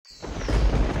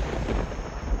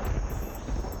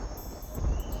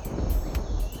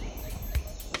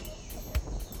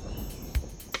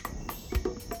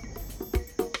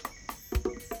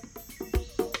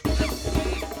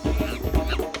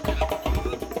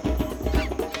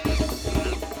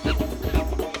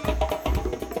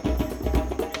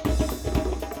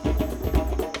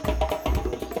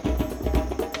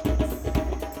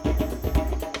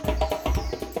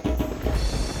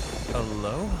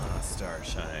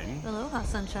Sunshine. Aloha,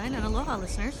 Sunshine, and aloha,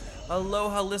 listeners.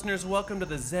 Aloha, listeners. Welcome to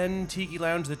the Zen Tiki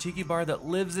Lounge, the tiki bar that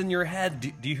lives in your head.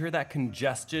 Do you hear that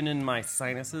congestion in my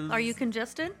sinuses? Are you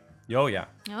congested? Oh, yeah.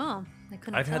 Oh, I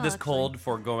couldn't I've tell, had this actually. cold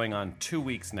for going on 2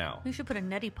 weeks now. We should put a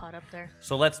neti pot up there.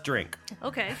 So let's drink.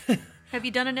 Okay. Have you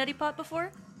done a neti pot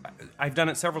before? I've done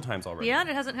it several times already. Yeah, and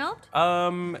it hasn't helped?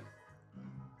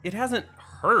 It hasn't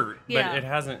hurt, Yeah. but it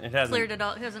hasn't Cleared it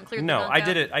all. It hasn't cleared No, the gunk I out?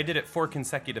 did it. I did it 4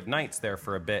 consecutive nights there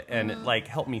for a bit, and it like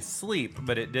helped me sleep,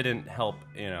 but it didn't help,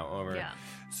 over. Yeah.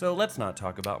 So let's not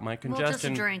talk about my We'll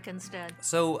congestion. just drink instead.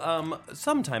 So,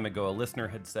 some time ago, a listener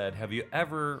had said, "Have you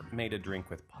ever made a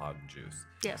drink with pog juice?"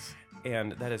 Yes.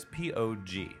 And that is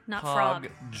P-O-G. Not pog frog.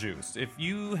 juice. If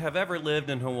you have ever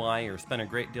lived in Hawaii or spent a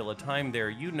great deal of time there,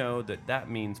 you know that that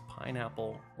means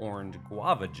pineapple, orange,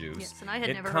 guava juice. Yes, and I had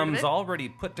it never heard of comes it. already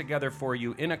put together for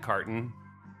you in a carton.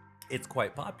 It's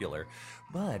quite popular,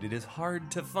 but it is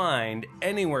hard to find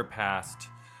anywhere past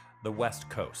the West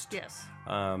Coast. Yes.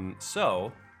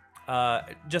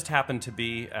 Just happened to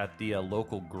be at the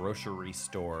local grocery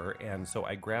store, and so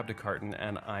I grabbed a carton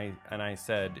and I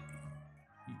said,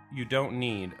 "You don't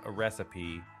need a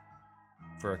recipe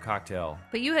for a cocktail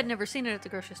But you had never seen it at the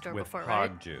grocery store with before, pog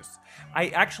right? juice." I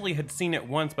actually had seen it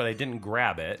once, but I didn't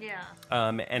grab it. Yeah.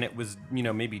 And it was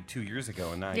maybe 2 years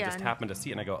ago, and I Yeah, just and- happened to see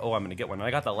it, and I go, "Oh, I'm going to get one." And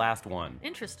I got the last one.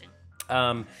 Interesting.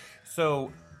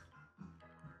 So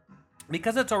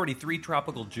because it's already 3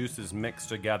 tropical juices mixed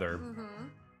together,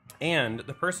 and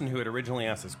the person who had originally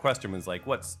asked this question was like,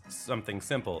 "What's something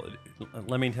simple?"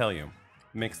 Let me tell you,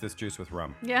 mix this juice with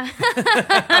rum. Yeah.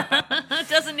 It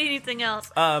doesn't need anything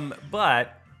else.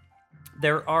 But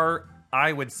there are,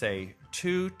 I would say,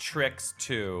 2 tricks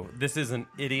to this is an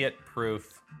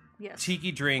idiot-proof Yes.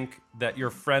 tiki drink that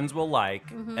your friends will like,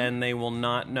 and they will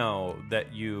not know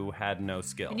that you had no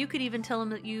skill. And you could even tell them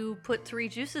that you put 3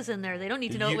 juices in there. They don't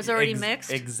need to know it You- was already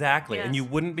mixed. Exactly. And Yes. you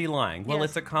wouldn't be lying. Well, Yes.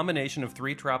 it's a combination of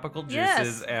 3 tropical Yes.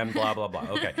 juices and blah, blah, blah.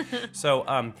 Okay. So,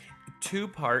 2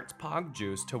 parts pog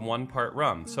juice to 1 part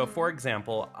rum. So, for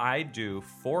example, I do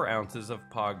 4 ounces of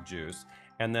pog juice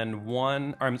and then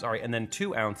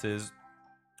 2 ounces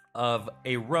of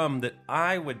a rum that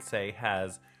I would say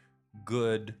has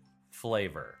good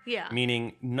flavor. Yeah.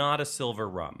 Meaning not a silver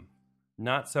rum.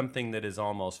 Not something that is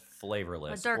almost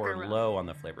flavorless A darker or rum. low on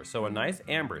the flavor. So a nice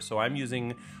amber. So I'm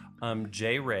using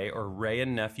J. Ray or Ray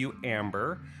and Nephew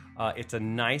Amber. It's a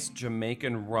nice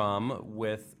Jamaican rum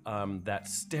with that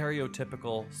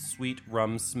stereotypical sweet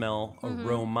rum smell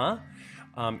aroma.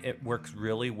 It works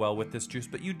really well with this juice.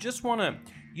 But you just want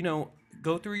to,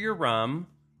 go through your rum,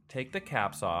 take the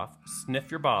caps off,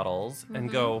 sniff your bottles, and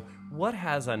go, what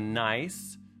has a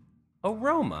nice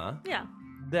aroma Yeah.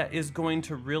 that is going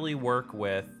to really work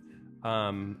with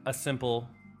a simple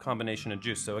combination of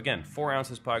juice. So again, 4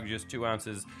 ounces pog juice, 2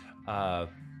 ounces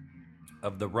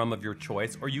of the rum of your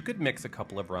choice, or you could mix a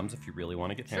couple of rums if you really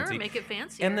want to get fancy. Sure, make it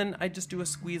fancier. And then I just do a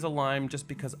squeeze of lime just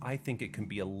because I think it can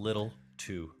be a little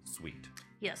too sweet.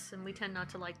 Yes, and we tend not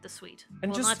to like the sweet.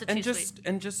 And not the too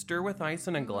sweet. just stir with ice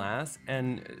in a glass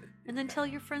and And then tell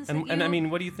your friends that and I mean,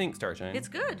 what do you think, Starshine? it's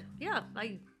good. Yeah,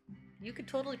 you could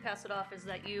totally pass it off as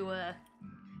that you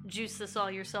juice this all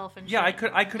yourself and Yeah,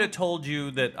 shit. I could have told you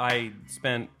that I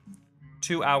spent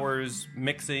 2 hours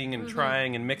mixing and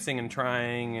trying and mixing and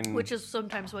trying, and Which is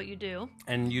sometimes what you do.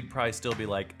 and you'd probably still be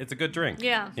like, it's a good drink.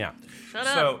 Yeah. Yeah. Shut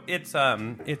up. So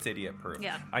it's idiot proof.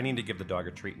 Yeah. I need to give the dog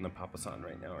a treat in the papasan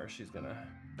right now, or she's gonna.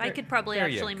 I could probably There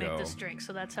you actually make go. this drink,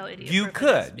 so that's how idiot You proof it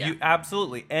could. is. Yeah. You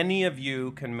absolutely. Any of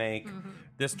you can make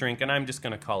this drink, and I'm just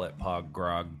gonna call it Pog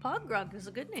Grog. Pog Grog is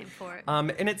a good name for it.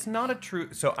 And it's not a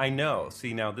true. So I know.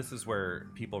 See, now this is where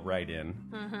people write in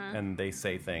and they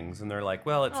say things, and they're like,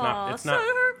 "Well, it's not. Aw, It's so not.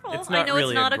 hurtful. It's not I know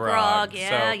really it's not a grog. So,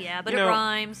 Yeah, but you it know,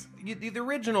 rhymes. The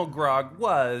original grog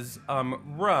was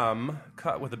rum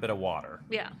cut with a bit of water,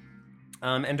 Yeah.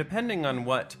 and depending on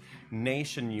what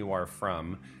nation you are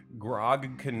from,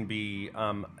 grog can be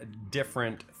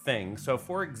different things. So,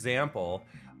 for example,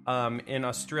 in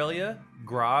Australia,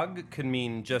 grog can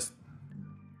mean just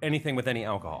anything with any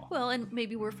alcohol. Well, and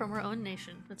maybe we're from our own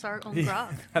nation. It's our own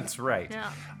grog. That's right.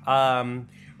 Yeah.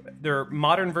 There are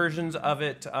modern versions of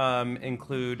it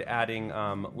include adding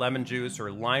lemon juice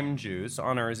or lime juice.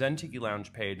 On our Zen Tiki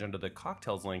Lounge page under the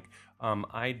cocktails link,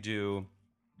 I do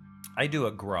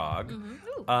a grog,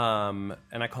 Ooh.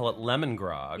 and I call it lemon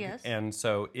grog. Yes. And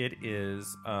so it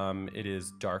is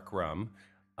dark rum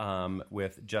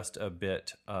with just a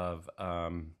bit of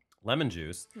lemon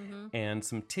juice and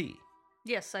some tea.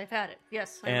 Yes, I've had it.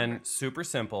 Yes. I And remember. super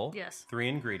simple. Yes. 3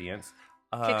 ingredients.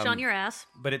 Kicks on your ass.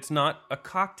 But it's not a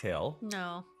cocktail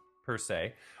No. per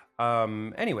se.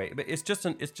 Anyway, but it's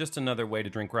just another way to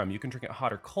drink rum. You can drink it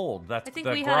hot or cold. That's I think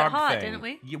the we grog had it hot, thing. didn't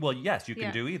we? Well, yes, you can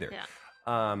Yeah, do either.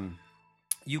 yeah.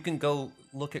 You can go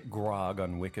look at grog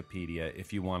on Wikipedia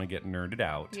if you want to get nerded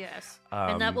out. Yes.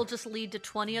 And that will just lead to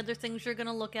 20 other things you're going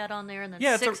to look at on there. And then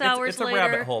Yeah, 6 hours it's later. a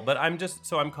rabbit hole, but I'm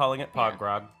calling it Pog Yeah.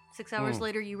 Grog. 6 hours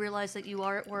later, you realize that you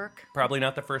are at work. Probably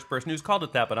not the first person who's called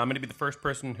it that, but I'm going to be the first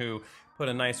person who put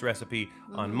a nice recipe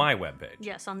on my webpage.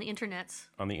 Yes, on the internets.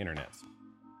 On the internet.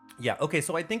 Yeah, okay,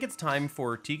 so I think it's time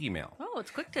for Tiki Mail. Oh, it's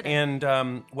quick today. And,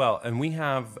 and we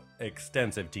have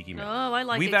extensive Tiki Mail. Oh, I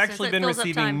like We've it since actually it been fills up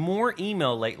receiving time. more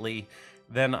email lately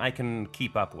than I can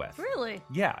keep up with. Really?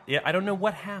 Yeah, I don't know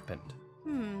what happened.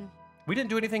 We didn't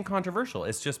do anything controversial.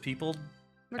 It's just people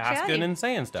We're asking chatty. and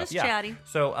saying stuff. Just yeah. chatty.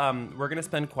 So we're going to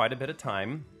spend quite a bit of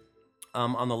time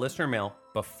on the listener mail.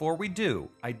 Before we do,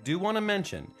 I do want to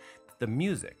mention the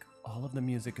music. All of the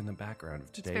music in the background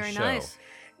of today's very show nice.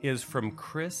 is from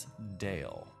Chris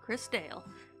Dale. Chris Dale.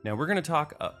 Now we're going to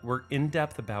talk. We're in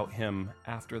depth about him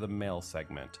after the mail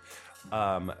segment,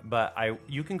 but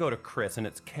you can go to Chris, and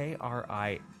it's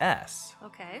KRIS.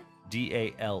 Okay.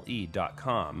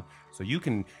 DALE.com. So you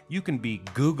can be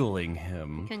Googling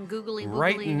him Can googly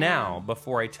right woogly now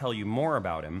before I tell you more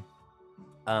about him.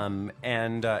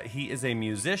 And he is a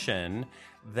musician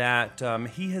that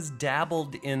he has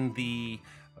dabbled in the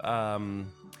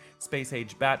Space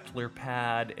Age Bachelor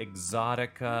Pad,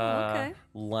 Exotica, okay.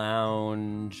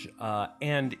 Lounge,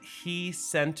 and he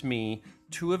sent me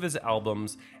 2 of his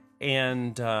albums.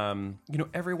 And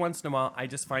every once in a while, I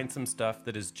just find some stuff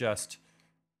that is just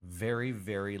very,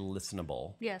 very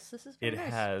listenable. Yes, this is very It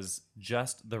nice. has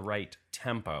just the right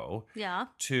tempo Yeah.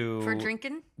 to For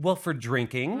drinking? Well, for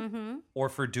drinking, or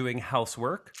for doing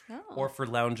housework, Oh. or for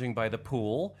lounging by the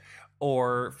pool,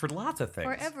 or for lots of things.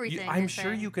 For everything, I'm you're sure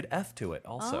saying. you could F to it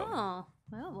also. Oh.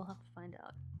 Well, we'll have to find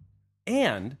out.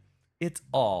 And it's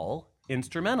all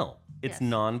instrumental. It's Yes.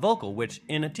 non-vocal, which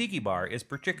in a tiki bar is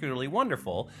particularly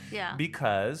wonderful. Yeah.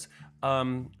 Because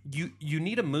you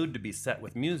need a mood to be set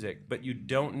with music, but you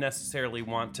don't necessarily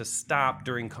want to stop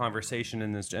during conversation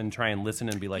and try and listen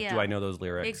and be like, Yeah. do I know those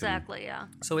lyrics? And- Exactly, yeah.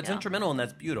 So it's Yeah. instrumental, and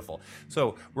that's beautiful.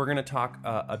 So we're going to talk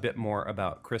a bit more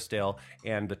about Chris Dale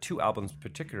and the 2 albums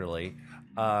particularly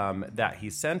that he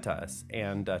sent us.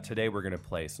 And today we're going to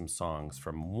play some songs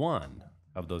from one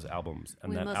of those albums.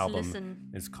 And We that must album listen.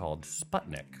 is called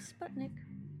Sputnik. Sputnik.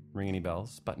 Ring any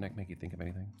bells? Sputnik make you think of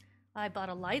anything? I bought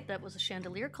a light that was a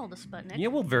chandelier called a Sputnik. Yeah,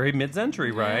 well, very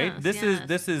mid-century, right? Yes, yes.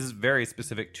 This is very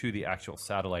specific to the actual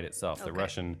satellite itself, the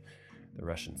Okay.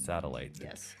 Russian satellite.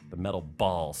 Yes. The metal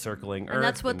ball circling Earth. And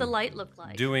that's what the light looked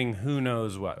like. Doing who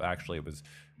knows what. Actually, it was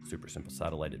super simple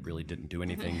satellite. It really didn't do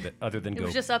anything that other than It go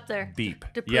was just up there. beep.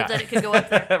 To prove that it could go up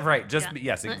there. Right. Just Yeah.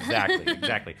 yes,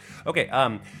 exactly. Okay.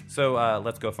 So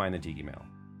let's go find the Tiki Mail.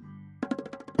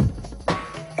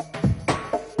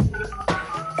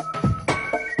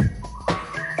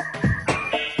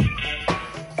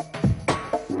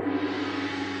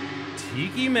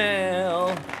 Tiki Mail.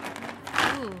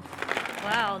 Ooh.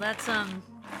 Wow, that's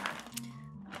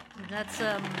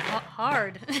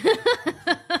hard.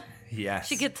 Yes.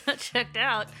 Should get that checked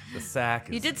out. The sack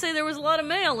is You did say there was a lot of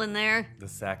mail in there. the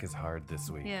sack is hard this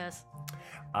week. Yes.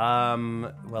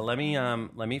 Well, let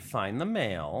me find the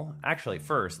mail. Actually,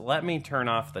 first, let me turn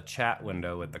off the chat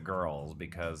window with the girls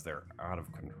because they're out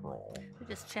of control. We're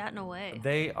just chatting away.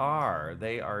 They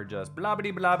are just blah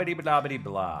bitty blah bitty blah bitty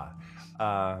blah.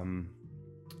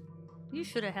 You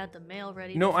should have had the mail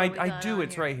ready. No, before we I got do. on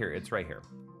It's here. right here. It's right here.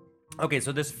 Okay,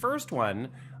 so this first one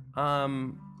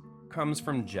comes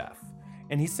from Jeff.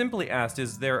 And he simply asked,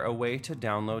 is there a way to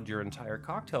download your entire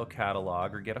cocktail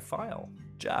catalog or get a file?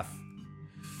 Jeff.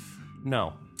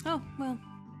 No. Oh well,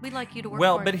 we'd like you to work.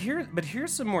 Well, for but it.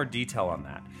 here's some more detail on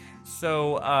that.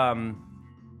 So,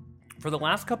 for the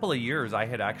last couple of years, I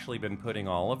had actually been putting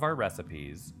all of our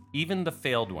recipes, even the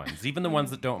failed ones, even the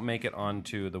ones that don't make it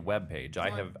onto the webpage,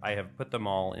 I have put them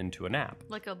all into an app.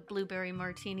 like a blueberry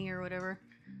martini or whatever.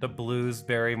 The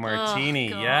Bluesberry Martini,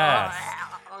 God.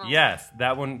 yes,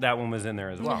 that one was in there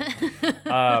as well.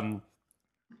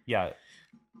 Yeah,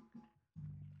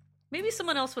 Maybe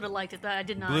someone else would have liked it. That I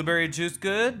did not. blueberry juice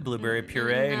good, blueberry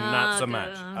puree not so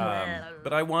much. good.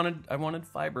 But I wanted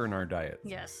fiber in our diet.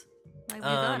 Yes, we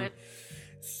got it.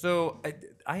 So,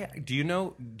 do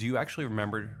you actually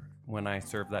remember when I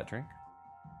served that drink?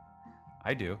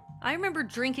 I do. I remember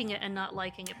drinking it and not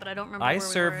liking it, but I don't remember. I where we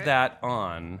were served at. that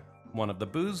on one of the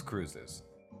booze cruises.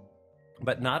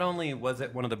 But not only was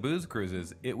it one of the booze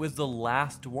cruises, it was the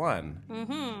last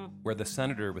one where the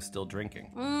senator was still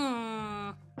drinking.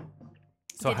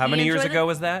 So Did how he many years enjoy ago that?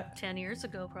 was that? 10 years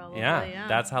ago, probably. Yeah,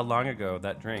 that's how long ago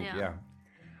that drink. Yeah.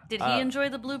 Did he enjoy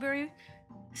the blueberry?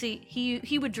 See,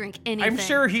 he would drink anything. I'm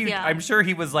sure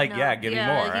he was like, No, yeah, give me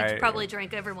more. He probably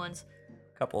drank everyone's.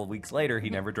 A couple of weeks later, he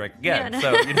never drank again. Yeah,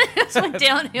 So it just went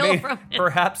downhill from it.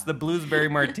 perhaps the blueberry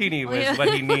martini was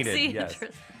what he needed. See, Yes.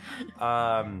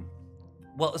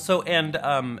 Well, so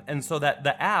and so that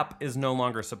the app is no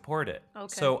longer supported. Okay.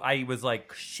 So I was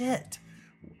like, shit,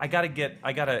 I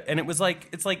gotta, and it's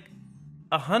like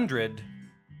 100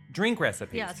 drink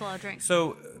recipes. Yeah, it's a lot of drinks.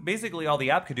 So basically, all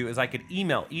the app could do is I could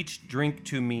email each drink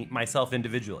to myself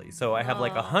individually. So I have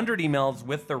like 100 emails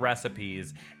with the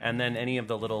recipes, and then any of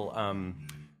the little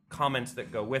comments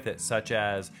that go with it, such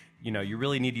as, you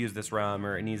really need to use this rum,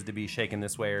 or it needs to be shaken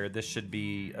this way, or this should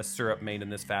be a syrup made in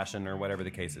this fashion, or whatever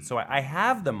the case is. So I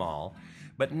have them all,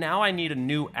 but now I need a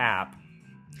new app.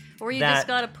 Or you just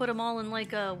got to put them all in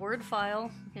like a Word file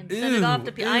and send it off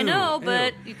to people. I know,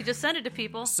 but you could just send it to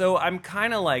people. So I'm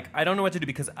kind of like, I don't know what to do,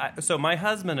 because so my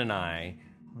husband and I,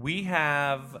 we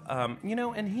have,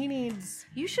 and he needs...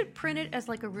 You should print it as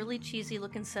like a really cheesy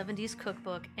looking 70s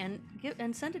cookbook and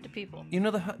send it to people.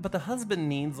 But the husband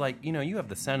needs, like, you have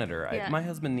the senator. Yeah. My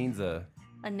husband needs a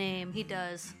name. He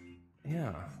does.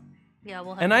 Yeah. Yeah,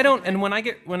 we'll have And to I don't, think of it.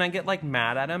 and when I get like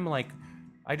mad at him, like,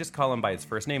 I just call him by his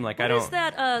first name. Like, What I don't... is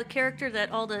that character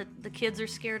that all the kids are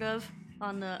scared of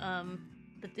on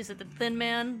is it the thin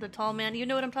man, the tall man? You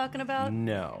know what I'm talking about?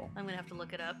 No. I'm going to have to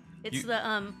look it up. It's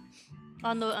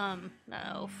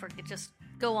no, forget, just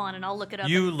go on and I'll look it up.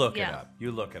 You look it up.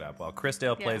 You look it up while Chris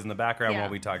Dale plays in the background Yeah. while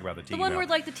we talk about the TV. The one where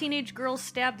like the teenage girls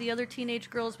stabbed the other teenage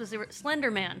girls was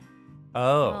Slender Man.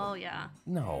 Oh. Oh yeah.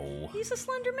 No. He's a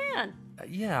slender man.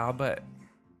 Yeah, but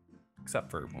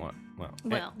except for one.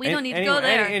 Well, we don't need to go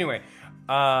there. Anyway,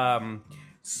 yeah,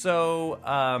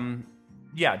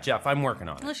 Jeff, I'm working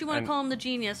on it. Unless you want to call him the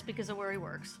genius because of where he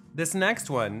works. This next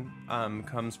one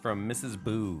comes from Mrs.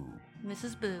 Boo.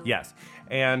 Mrs. Boo. Yes,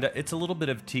 and it's a little bit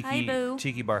of Hi, Boo.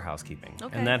 tiki bar housekeeping,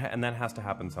 Okay. and that has to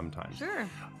happen sometime. Sure.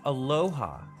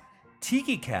 Aloha.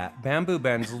 Tiki Cat, Bamboo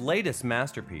Ben's latest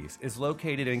masterpiece, is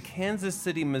located in Kansas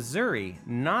City, Missouri,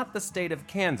 not the state of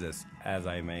Kansas, as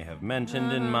I may have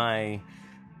mentioned in my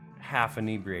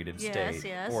half-inebriated state.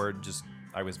 Yes. Or just,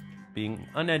 I was being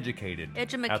uneducated at the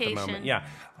Edumacation. moment. Yeah.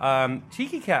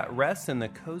 Tiki Cat rests in the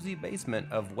cozy basement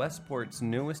of Westport's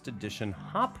newest edition,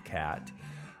 Hopcat.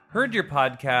 Heard your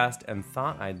podcast and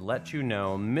thought I'd let you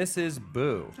know, Mrs.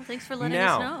 Boo. Well, thanks for letting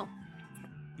us know.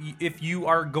 If you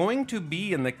are going to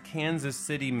be in the Kansas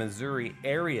City, Missouri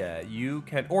area, you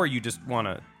can, or you just want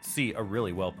to see a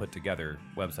really well put together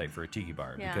website for a tiki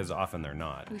bar, because often they're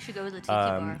not. We should go to the tiki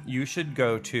bar. You should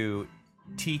go to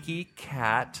Tiki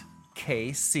Cat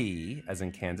KC, as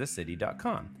in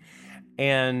KansasCity.com.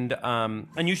 And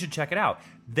you should check it out.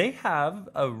 They have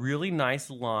a really nice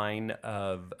line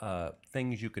of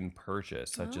things you can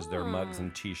purchase, such as their mugs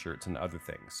and T-shirts and other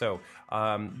things. So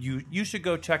you should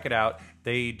go check it out.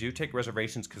 They do take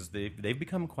reservations because they've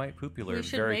become quite popular We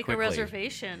should very make quickly. a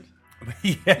reservation.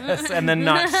 Yes, and then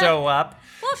not show up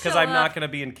We'll because show I'm not up. going to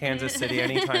be in Kansas City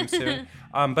anytime soon.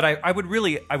 But I would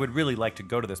really like to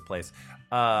go to this place.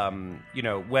 When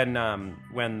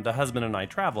the husband and I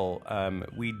travel,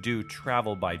 we do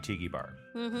travel by Tiki Bar,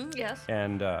 Yes.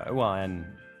 and and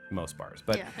most bars.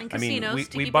 But Yeah, and I mean, casinos, we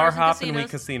tiki bar bars and hop and we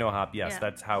casinos. casino hop. Yes, Yeah.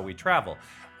 that's how we travel.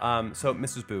 So,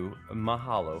 Mrs. Boo,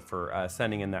 mahalo for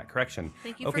sending in that correction.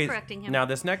 Thank you for correcting him. Now,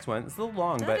 this next one, it's a little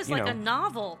long, That but is you like know. a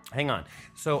novel. Hang on.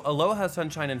 So, Aloha,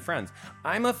 Sunshine, and Friends.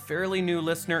 I'm a fairly new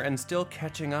listener and still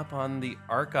catching up on the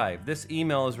archive. This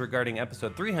email is regarding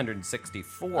episode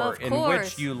 364, Of in course.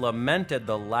 which you lamented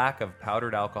the lack of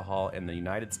powdered alcohol in the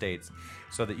United States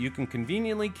so that you can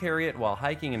conveniently carry it while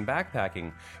hiking and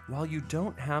backpacking, while you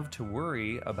don't have to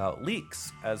worry about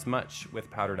leaks as much with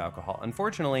powdered alcohol.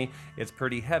 Unfortunately, it's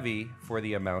pretty heavy for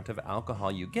the amount of alcohol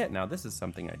you get. Now, this is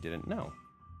something I didn't know.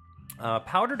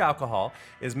 Powdered alcohol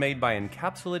is made by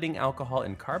encapsulating alcohol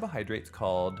in carbohydrates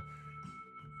called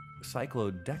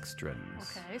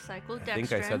cyclodextrins. Okay, cyclodextrin. I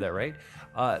think I said that right.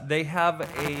 They have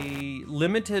a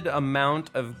limited amount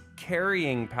of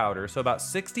carrying powder, so about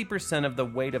 60% of the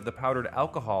weight of the powdered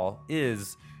alcohol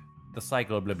is the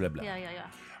cyclo blah blah blah. Yeah.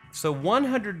 So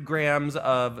 100 grams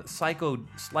of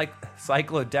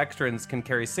cyclodextrins can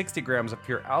carry 60 grams of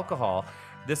pure alcohol.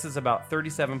 This is about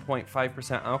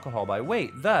 37.5% alcohol by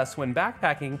weight. Thus, when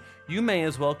backpacking, you may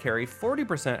as well carry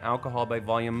 40% alcohol by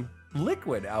volume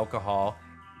liquid alcohol,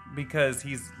 because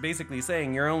he's basically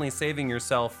saying you're only saving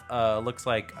yourself, looks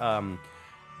like,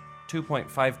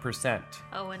 2.5%.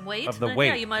 Oh, and weight? Of the Then, weight,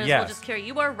 Yeah, you might as yes. well just carry.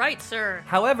 You are right, sir.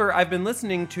 However, I've been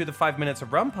listening to the 5 Minutes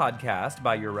of Rum podcast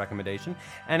by your recommendation,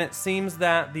 and it seems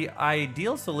that the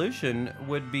ideal solution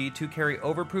would be to carry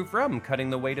overproof rum, cutting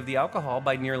the weight of the alcohol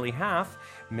by nearly half.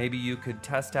 Maybe you could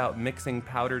test out mixing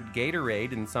powdered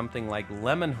Gatorade in something like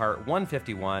Lemon Heart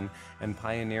 151 and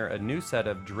pioneer a new set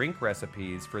of drink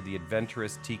recipes for the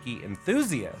adventurous tiki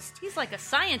enthusiast. He's like a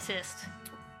scientist.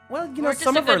 Well, you Or know, just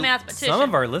some a of good our mathematician. some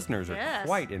of our listeners are Yes.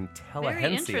 quite intelligentsia.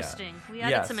 Very interesting. We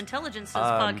added Yes. some intelligence to this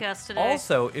podcast today.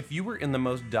 Also, if you were in the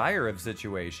most dire of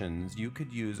situations, you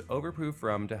could use overproof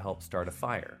rum to help start a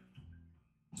fire.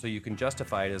 So you can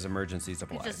justify it as emergency you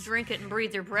supplies. just drink it and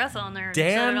breathe your breath on there and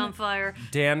Dan- set it on fire.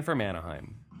 Dan from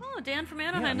Anaheim. Oh, Dan from Yeah,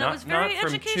 Anaheim. not, that was very not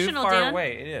from educational, too far Dan.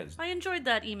 away. It is. I enjoyed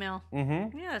that email.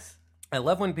 Mm-hmm. Yes. I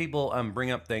love when people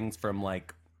bring up things from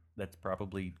that's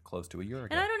probably close to a year ago.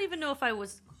 And I don't even know if I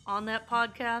was on that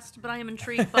podcast, but I am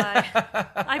intrigued by.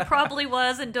 I probably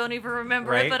was and don't even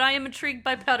remember Right? it, but I am intrigued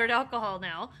by powdered alcohol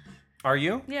now. Are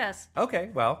you? Yes. Okay,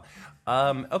 well,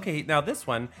 okay, now this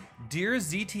one. Dear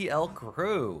ZTL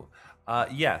crew,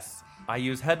 yes, I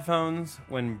use headphones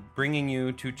when bringing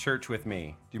you to church with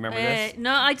me. Do you remember this?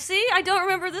 No, I see. I don't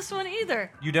remember this one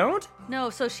either. You don't? No,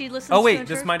 so she listens. Oh, to wait, in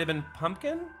this church? might have been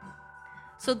Pumpkin?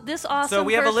 So this awesome. So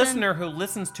we have a person- listener who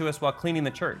listens to us while cleaning the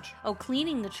church. Oh,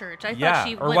 cleaning the church. I Yeah, thought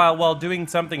she. or went, while doing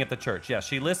something at the church. Yeah,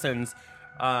 she listens.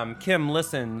 Kim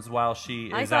listens while she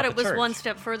is I thought at it the was church. one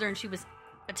step further, and she was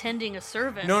attending a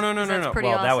service. No. That's pretty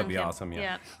Well, awesome, that would be Kim. awesome,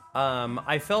 yeah.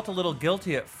 I felt a little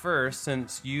guilty at first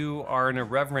since you are an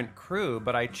irreverent crew,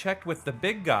 but I checked with the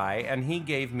big guy and he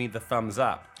gave me the thumbs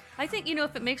up. I think,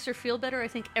 if it makes her feel better, I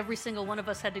think every single one of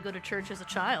us had to go to church as a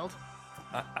child.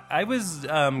 I was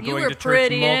going were to church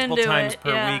pretty multiple into times it,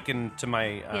 per yeah. week into my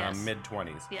Yes.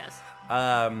 mid-20s. Yes.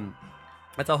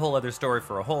 That's a whole other story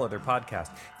for a whole other podcast.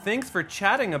 Thanks for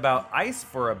chatting about ice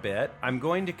for a bit. I'm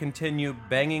going to continue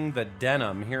banging the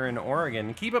denim here in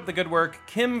Oregon. Keep up the good work.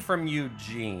 Kim from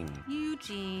Eugene.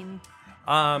 Eugene.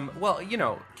 Well,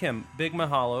 Kim, big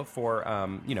mahalo for,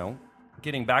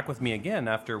 getting back with me again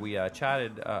after we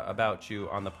chatted about you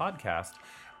on the podcast.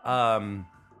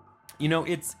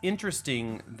 It's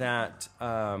interesting that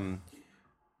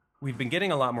we've been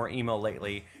getting a lot more email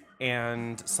lately,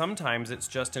 and sometimes it's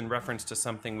just in reference to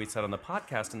something we said on the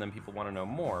podcast, and then people want to know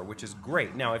more, which is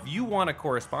great. Now, if you want to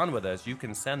correspond with us, you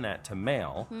can send that to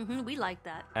mail We like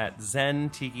that. at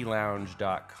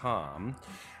zentikilounge.com.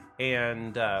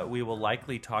 And we will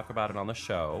likely talk about it on the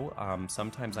show.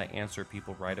 Sometimes I answer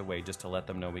people right away just to let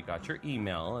them know we got your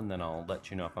email, and then I'll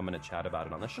let you know if I'm going to chat about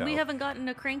it on the show. We haven't gotten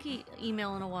a cranky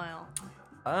email in a while.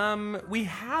 We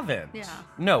haven't. Yeah.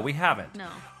 No, we haven't. No.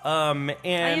 And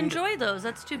I enjoy those.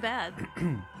 That's too bad.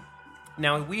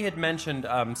 Now, we had mentioned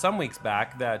some weeks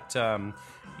back that,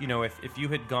 if you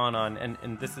had gone on,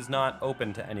 and this is not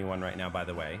open to anyone right now, by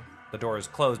the way. The door is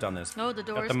closed on this Oh, the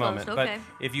door at is the moment. closed. Okay.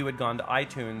 But if you had gone to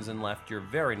iTunes and left your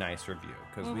very nice review,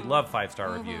 because we love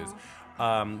 5-star reviews,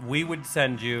 we would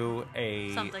send you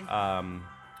a Something.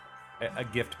 a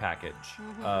gift package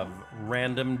of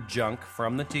random junk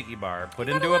from the Tiki Bar, put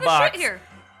You got into a a lot of shit box, here.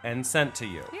 and sent to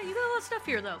you. Yeah, you got a lot of stuff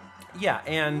here, though. Yeah,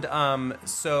 and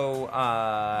so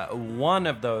one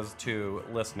of those two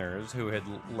listeners who had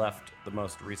left the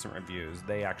most recent reviews,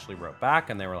 they actually wrote back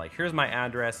and they were like, here's my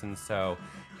address, and so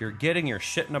you're getting your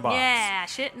shit in a box. Yeah,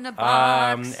 shit in a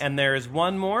box. And there's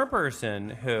one more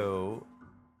person who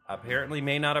apparently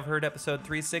may not have heard episode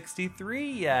 363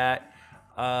 yet,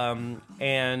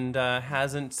 and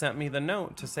hasn't sent me the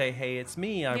note to say, hey, it's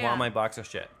me, I Yeah. want my box of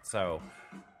shit. So...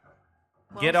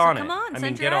 Well, get so on it. Come on, I send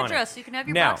mean, your get on address. it. So you can have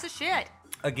your Now, box of shit.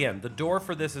 Again, the door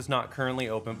for this is not currently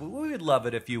open, but we would love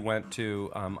it if you went to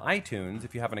iTunes,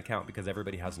 if you have an account, because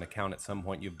everybody has an account at some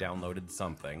point. You've downloaded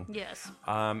something. Yes.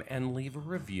 And leave a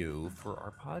review for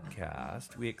our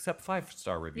podcast. We accept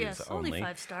 5-star reviews Yes, only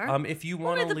 5-star. If you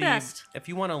want Only to the leave, best. if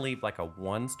you want to leave like a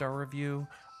 1-star review,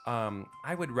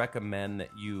 I would recommend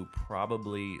that you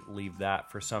probably leave that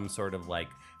for some sort of like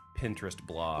Pinterest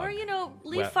blog. Or,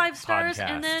 leave web 5 stars podcast.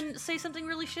 and then say something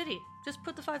really shitty. Just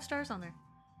put the 5 stars on there.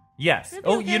 Yes. It'd be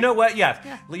Oh, okay. you know what? Yes.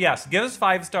 Yeah. Yes. Give us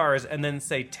 5 stars and then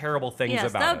say terrible things Yes,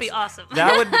 about that would us. be awesome.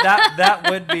 That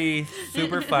would be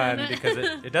super fun because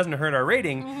it doesn't hurt our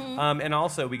rating, Mm-hmm. and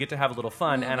also we get to have a little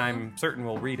fun, and I'm certain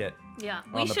we'll read it. Yeah,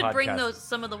 on we the should bring podcast.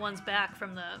 some of the ones back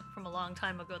from a long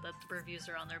time ago that the reviews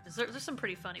are on there. Because there's some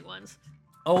pretty funny ones.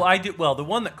 Oh, I do. Well, the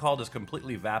one that called us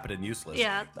completely vapid and useless.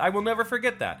 Yeah. I will never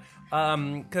forget that.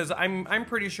 Because I'm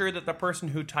pretty sure that the person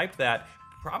who typed that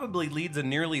probably leads a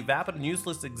nearly vapid and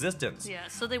useless existence. Yeah,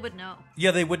 so they would know.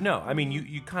 Yeah, they would know. I mean,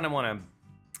 you kind of want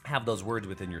to have those words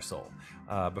within your soul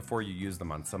before you use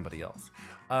them on somebody else.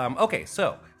 Okay,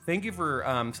 so thank you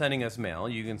for sending us mail.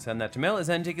 You can send that to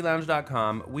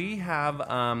mail@zentikilounge.com. We have,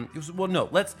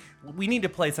 we need to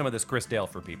play some of this Chris Dale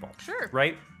for people. Sure.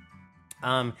 Right?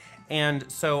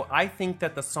 And so I think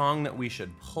that the song that we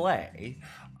should play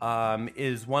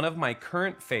is one of my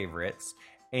current favorites,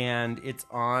 and it's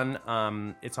on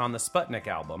the Sputnik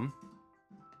album,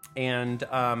 and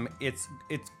it's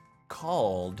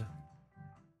called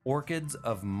Orchids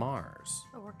of Mars.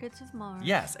 Orchids of Mars.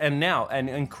 Yes, and now,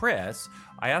 and Chris,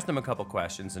 I asked him a couple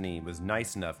questions, and he was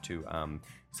nice enough to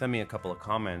send me a couple of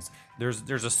comments.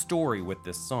 There's a story with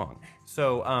this song.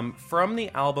 So from the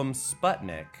album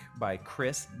Sputnik by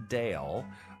Chris Dale,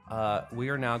 we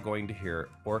are now going to hear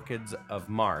Orchids of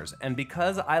Mars. And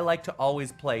because I like to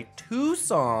always play 2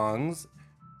 songs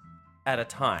at a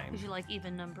time. Because you like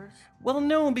even numbers? Well,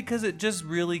 no, because it just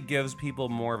really gives people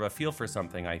more of a feel for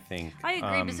something, I think. I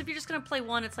agree, because if you're just going to play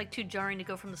one, it's like too jarring to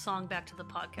go from the song back to the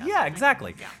podcast. Yeah,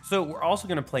 exactly. Yeah. So we're also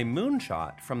going to play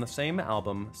Moonshot from the same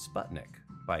album, Sputnik,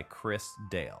 by Chris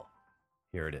Dale.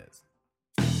 Here it is.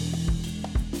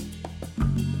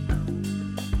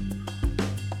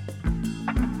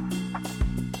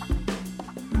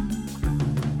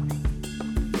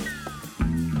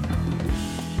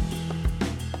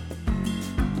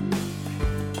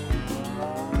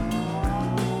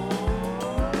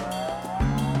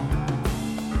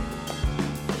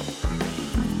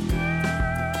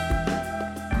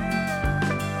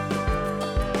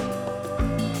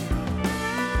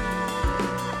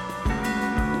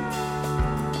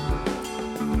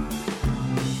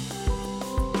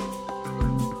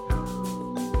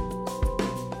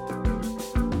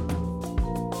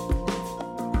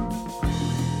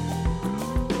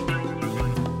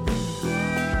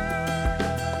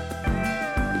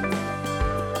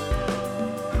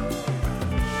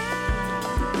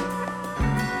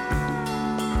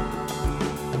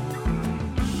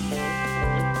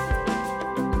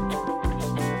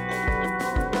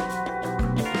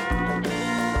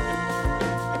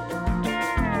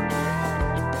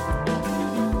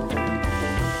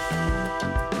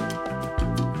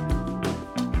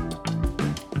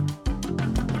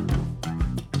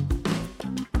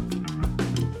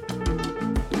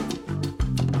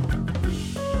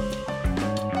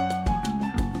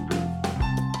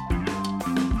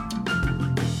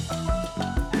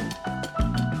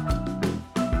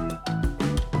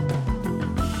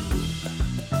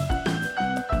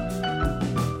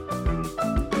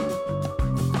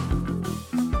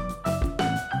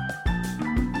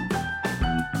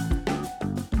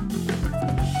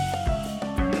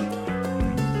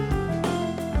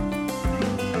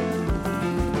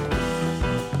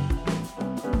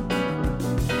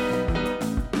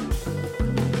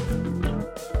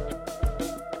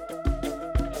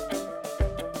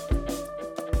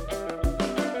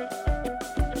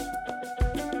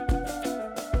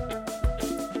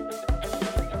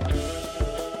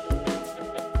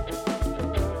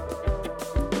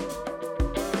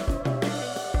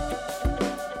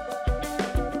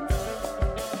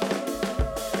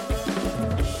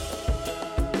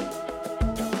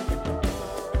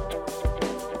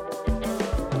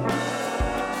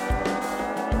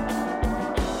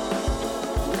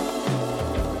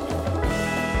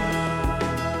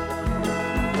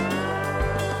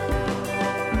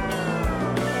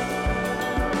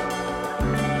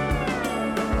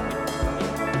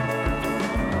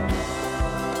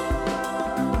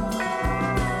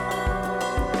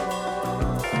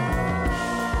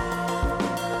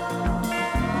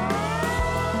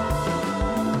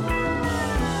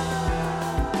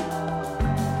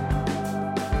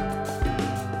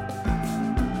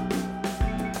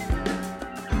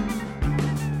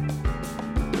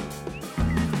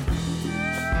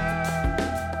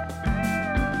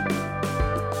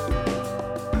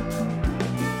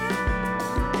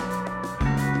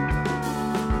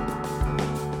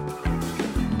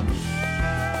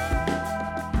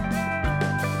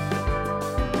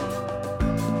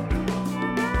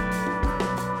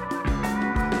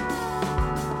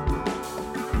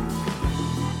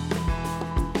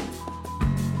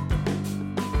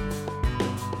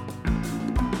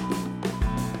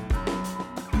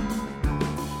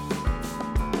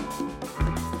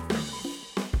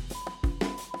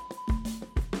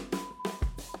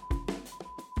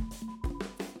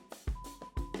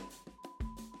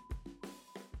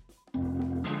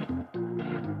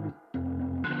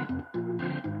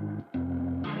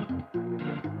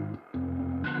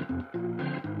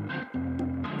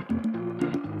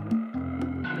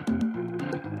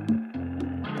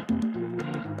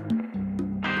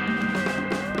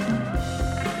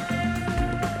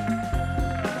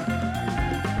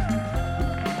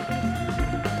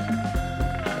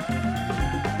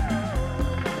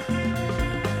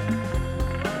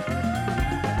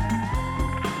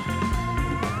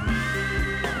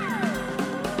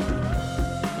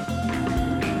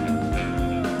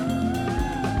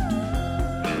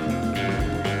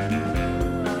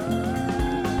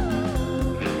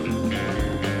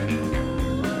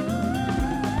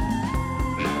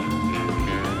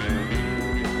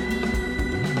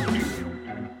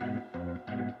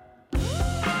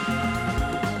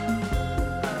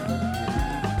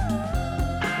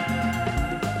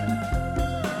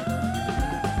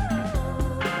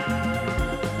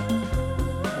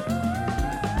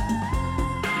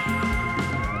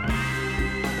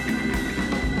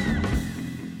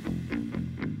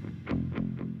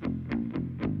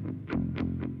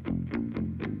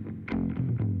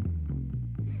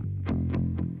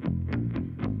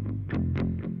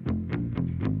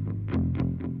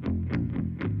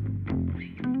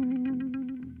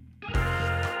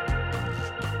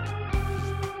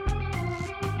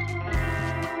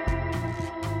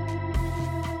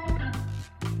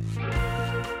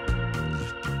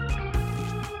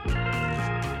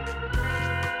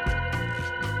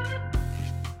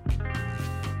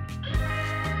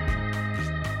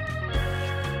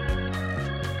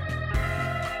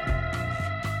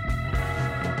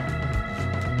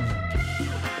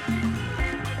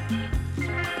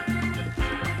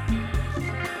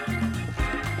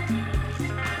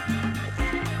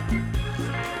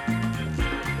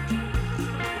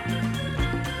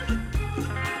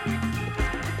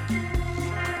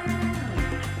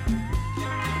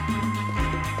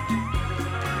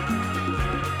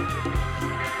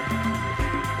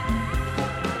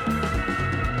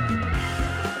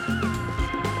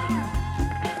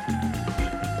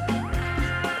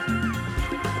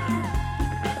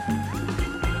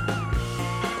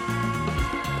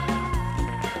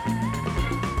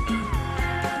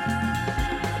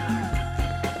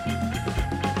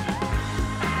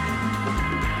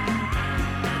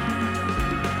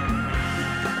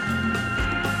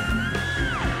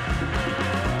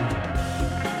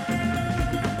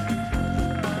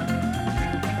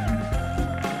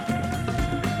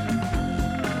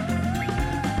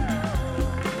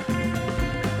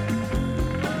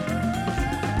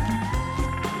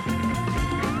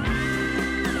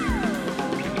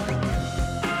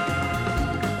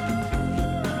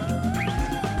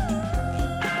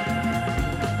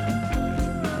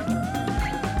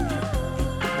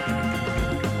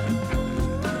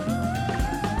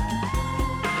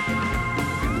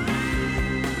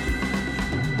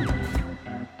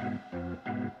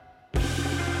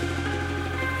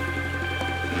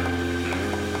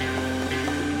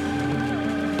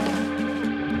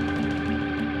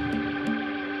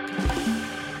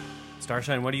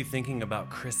 Starshine, what are you thinking about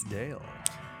Chris Dale?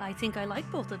 I think I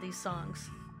like both of these songs.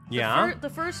 Yeah? The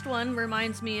first one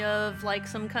reminds me of like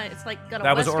some kind. It's like got a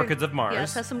That was Western, Orchids of Mars.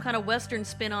 Yes, has some kind of Western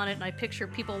spin on it, and I picture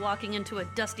people walking into a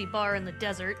dusty bar in the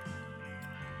desert.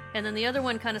 And then the other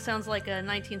one kind of sounds like a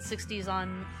 1960s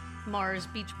on Mars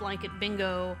beach blanket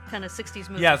bingo kind of 60s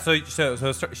movie.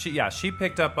 Yeah, she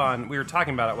picked up on, we were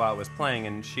talking about it while it was playing,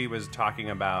 and she was talking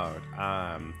about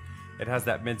it has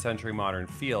that mid-century modern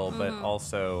feel, but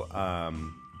also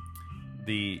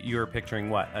you were picturing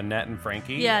what, Annette and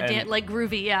Frankie? Yeah, like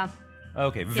groovy, yeah.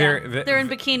 Okay, They're in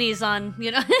bikinis on,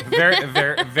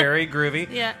 very groovy.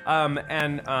 Yeah.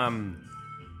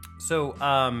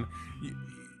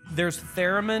 There's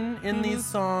theremin in these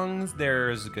songs.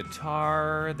 There's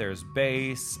guitar. There's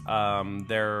bass.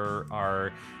 There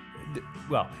are,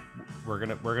 we're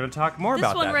gonna talk more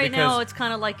about that. This one right now, it's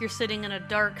kind of like you're sitting in a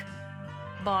dark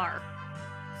bar,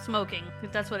 smoking.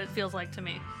 That's what it feels like to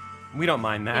me. We don't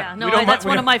mind that. Yeah, no, that's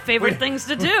one of my favorite things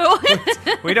to do.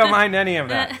 We don't mind any of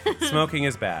that. Smoking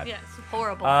is bad. Yeah, it's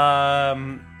horrible.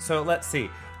 So let's see.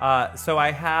 So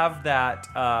I have that.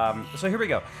 So here we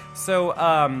go. So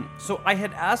I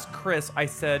had asked Chris. I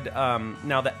said,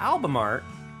 now the album art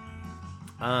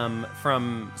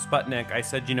from Sputnik. I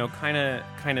said,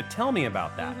 kind of tell me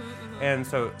about that. And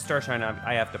so Starshine,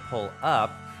 I have to pull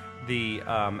up the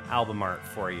album art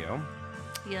for you.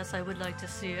 Yes, I would like to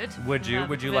see it. Would you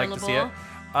like to see it?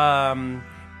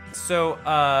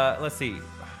 Let's see.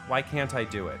 Why can't I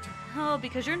do it? Oh,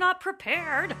 because you're not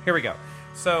prepared. Here we go.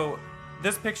 So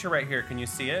this picture right here, can you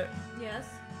see it? Yes.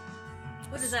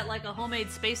 What is that, like a homemade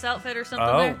space outfit or something?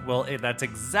 Oh, well, that's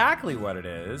exactly what it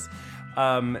is.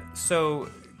 So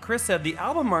Chris said the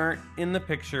album art in the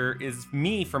picture is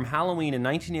me from Halloween in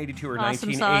 1982 or awesome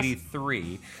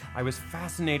 1983. Sauce. I was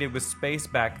fascinated with space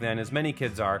back then, as many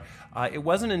kids are. It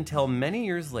wasn't until many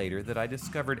years later that I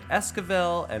discovered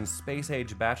Esquivel and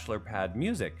space-age bachelor pad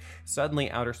music. Suddenly,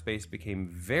 outer space became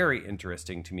very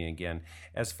interesting to me again.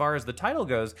 As far as the title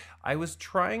goes, I was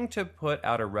trying to put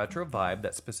out a retro vibe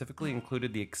that specifically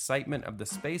included the excitement of the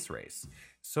space race.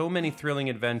 So many thrilling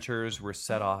adventures were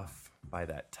set off by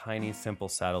that tiny, simple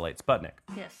satellite Sputnik.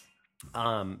 Yes.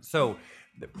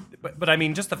 But I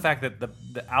mean, just the fact that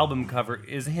the album cover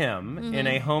is him in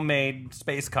a homemade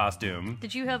space costume.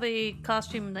 Did you have a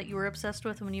costume that you were obsessed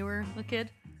with when you were a kid?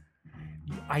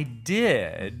 I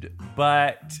did,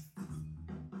 but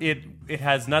it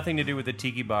has nothing to do with the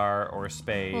tiki bar or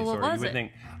space. Well, what or was you would it?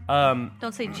 think.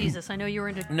 Don't say Jesus. I know you were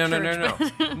into No.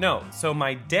 church. No. So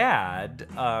my dad,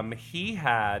 he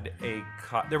had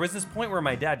there was this point where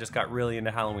my dad just got really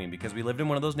into Halloween because we lived in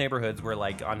one of those neighborhoods where,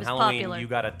 like, on Halloween, popular. you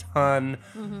got a ton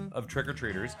of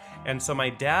trick-or-treaters. And so my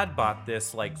dad bought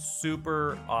this, like,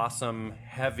 super awesome,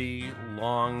 heavy,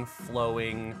 long,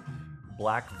 flowing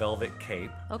black velvet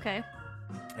cape. Okay.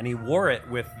 And he wore it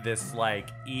with this, like,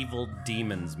 evil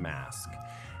demon's mask.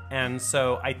 And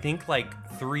so I think, like,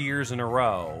 3 years in a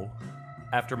row,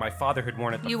 after my father had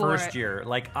worn it the first year,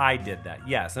 like, I did that.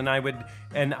 Yes, and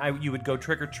you would go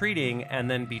trick or treating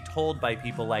and then be told by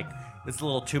people, like, "It's a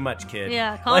little too much, kid."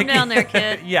 Yeah, calm down there,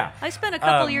 kid. Yeah. I spent a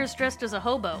couple years dressed as a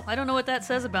hobo. I don't know what that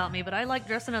says about me, but I like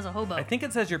dressing as a hobo. I think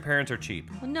it says your parents are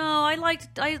cheap. No, I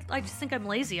just think I'm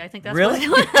lazy. I think that's Really?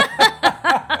 what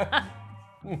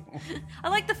I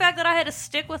like the fact that I had a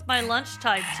stick with my lunch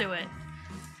tied to it.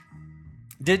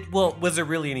 Was there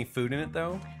really any food in it,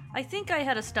 though? I think I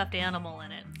had a stuffed animal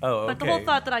in it. Oh, okay. But the whole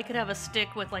thought that I could have a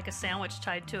stick with like a sandwich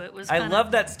tied to it was I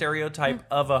love that stereotype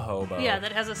of a hobo. Yeah,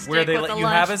 that has a stick where they with let a you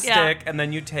lunch. have a stick and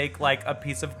then you take, like, a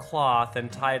piece of cloth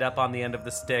and tie it up on the end of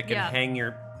the stick and hang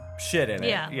your shit in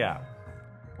it. Yeah.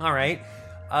 All right.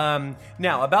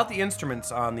 Now, about the instruments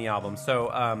on the album.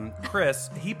 So, Chris,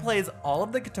 he plays all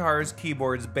of the guitars,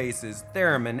 keyboards, basses,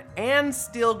 theremin, and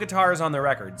steel guitars on the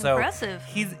record. So impressive.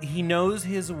 He knows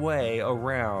his way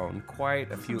around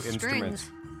quite a few instruments.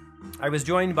 Strings. I was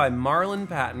joined by Marlon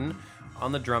Patton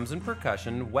on the drums and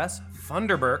percussion, Wes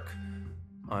Funderburk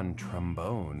on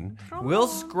trombone, Will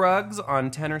Scruggs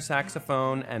on tenor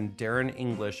saxophone, and Darren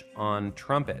English on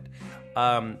trumpet.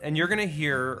 And you're going to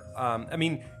hear,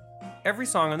 every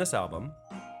song on this album,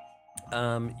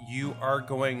 you are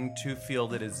going to feel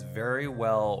that is very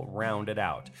well rounded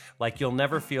out. Like, you'll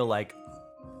never feel like,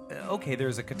 okay,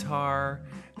 there's a guitar,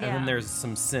 and then there's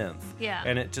some synth,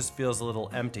 and it just feels a little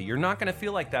empty. You're not going to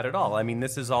feel like that at all. I mean,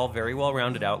 this is all very well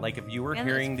rounded out. Like, if you were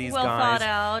hearing these well guys, thought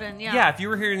out, and if you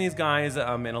were hearing these guys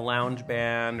in a lounge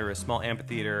band or a small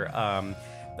amphitheater,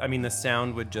 the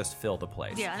sound would just fill the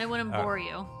place. Yeah, and it wouldn't bore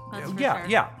you. That's for Yeah, sure.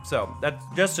 yeah. So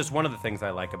that's just one of the things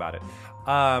I like about it.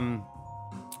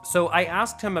 So I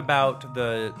asked him about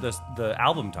the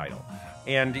album title.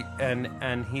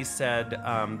 And he said,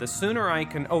 the sooner I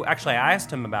can... Oh, actually, I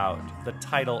asked him about the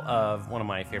title of one of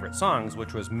my favorite songs,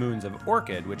 which was Moons of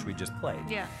Orchid, which we just played.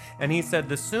 Yeah. And he said,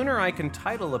 the sooner I can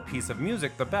title a piece of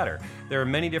music, the better. There are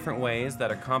many different ways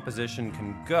that a composition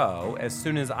can go. As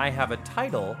soon as I have a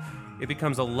title, it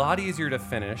becomes a lot easier to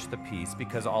finish the piece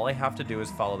because all I have to do is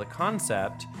follow the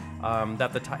concept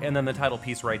and then the title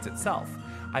piece writes itself.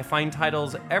 I find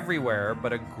titles everywhere,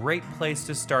 but a great place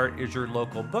to start is your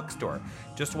local bookstore.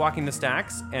 Just walking the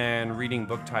stacks and reading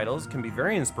book titles can be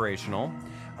very inspirational.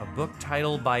 A book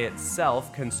title by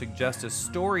itself can suggest a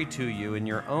story to you in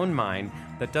your own mind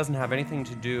that doesn't have anything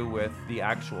to do with the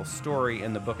actual story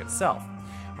in the book itself.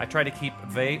 I try to keep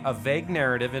a vague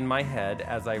narrative in my head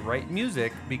as I write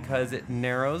music because it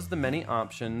narrows the many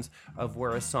options of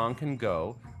where a song can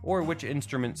go or which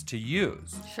instruments to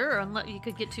use. Sure, unless you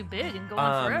could get too big and go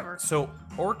on forever. So,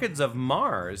 Orchids of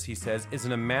Mars, he says, is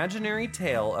an imaginary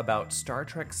tale about Star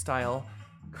Trek-style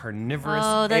carnivorous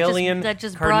alien... that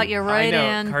just brought you right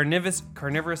in. Carnivorous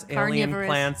alien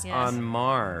plants on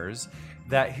Mars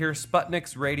that hear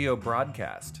Sputnik's radio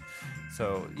broadcast.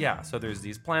 So, yeah, so there's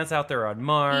these plants out there on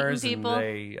Mars, eating people. And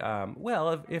they,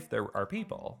 if there are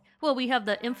people. Well, we have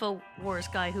the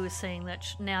InfoWars guy who is saying that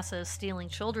NASA is stealing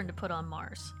children to put on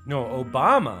Mars. No,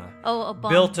 Obama,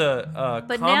 built a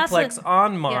complex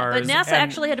on Mars. Yeah, but NASA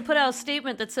actually had to put out a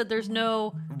statement that said there's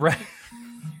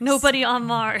nobody on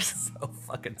Mars. So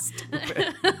fucking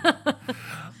stupid.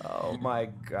 Oh, my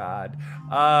God.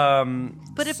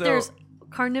 But if there's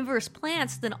carnivorous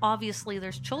plants, then obviously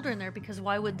there's children there, because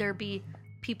why would there be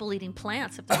people eating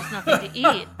plants if there's nothing to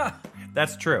eat?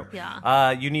 That's true.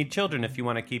 Yeah. You need children if you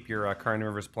want to keep your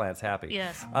carnivorous plants happy.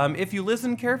 Yes. If you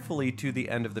listen carefully to the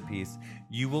end of the piece,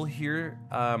 you will hear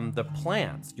the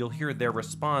plants. You'll hear their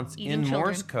response in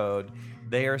Morse code.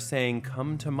 They are saying,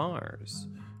 "Come to Mars."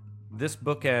 This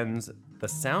bookends the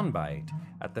soundbite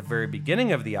at the very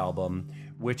beginning of the album,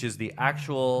 which is the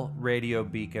actual radio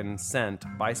beacon sent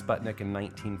by Sputnik in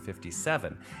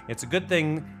 1957. It's a good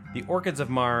thing the Orchids of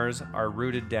Mars are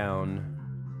rooted down,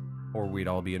 or we'd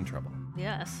all be in trouble.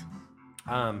 Yes.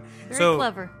 Very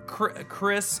clever.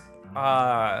 Chris,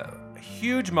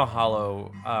 huge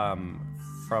mahalo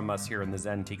from us here in the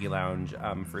Zen Tiki Lounge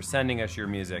for sending us your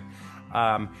music.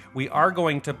 We are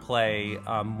going to play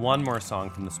one more song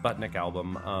from the Sputnik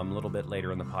album a little bit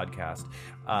later in the podcast.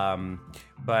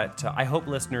 But I hope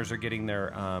listeners are getting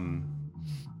their...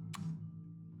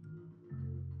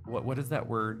 what is that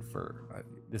word for...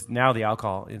 this? Now the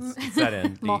alcohol is set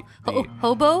in.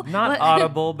 Hobo? Not what?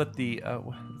 audible, but the...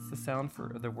 what's the sound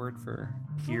for... the word for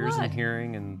ears and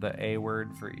hearing, and the A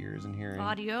word for ears and hearing?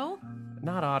 Audio?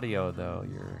 Not audio, though.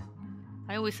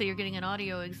 I always say you're getting an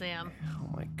audio exam. Oh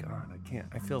my God, I can't.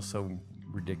 I feel so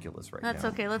ridiculous right now. That's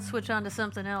okay. Let's switch on to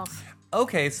something else.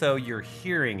 Okay, so you're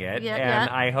hearing it, yeah.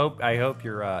 I hope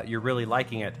you're really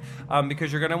liking it,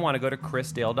 because you're going to want to go to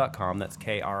chrisdale.com. That's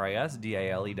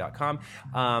KRISDALE.com.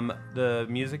 The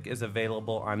music is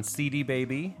available on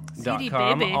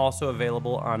cdbaby.com, also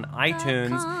available on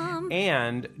iTunes,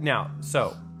 and now,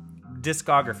 so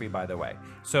discography, by the way.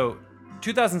 So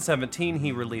 2017,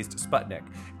 he released Sputnik,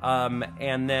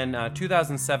 and then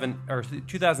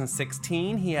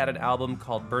 2016, he had an album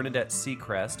called Bernadette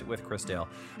Seacrest with Chris Dale,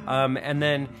 and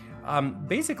then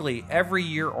basically every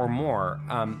year or more,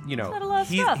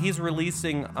 he's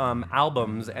releasing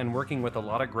albums and working with a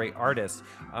lot of great artists.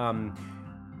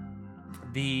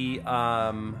 The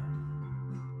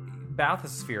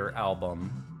Bathysphere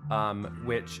album,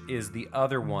 which is the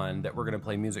other one that we're going to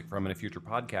play music from in a future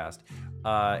podcast,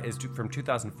 is from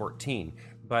 2014.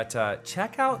 But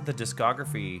check out the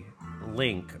discography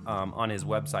link on his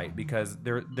website, because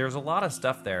there's a lot of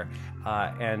stuff there,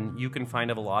 and you can find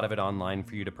a lot of it online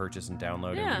for you to purchase and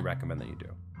download, and we recommend that you do.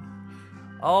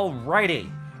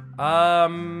 Alrighty.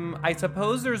 I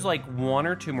suppose there's like one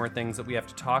or two more things that we have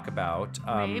to talk about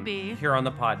maybe here on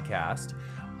the podcast.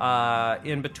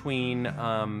 In between,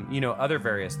 other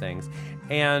various things.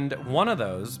 And one of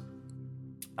those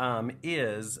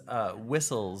is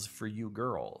Whistles for You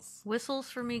Girls. Whistles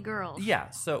for Me Girls.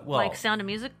 Yeah, so, like Sound of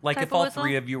Music like type if all whistle?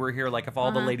 three of you were here, like if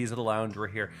all the ladies of the lounge were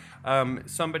here.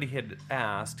 Somebody had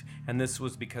asked, and this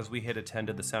was because we had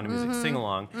attended the Sound of Music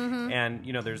sing-along, and,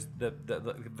 there's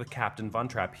the Captain Von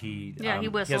Trapp, he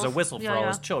whistles. He has a whistle for all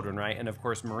his children, right? And, of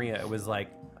course, Maria, it was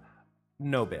like,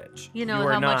 no, bitch. You know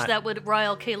how much that would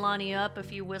rile Kaylani up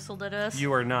if you whistled at us?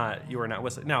 You are not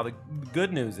whistling. Now, the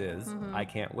good news is I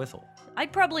can't whistle.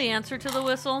 I'd probably answer to the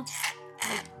whistle.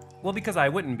 Well, because I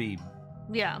wouldn't be...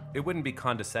 Yeah. It wouldn't be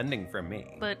condescending from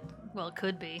me. But, well, it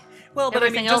could be. Well, but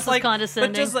everything else is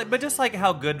condescending. But just like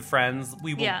how good friends,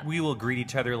 we will greet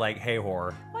each other like, hey,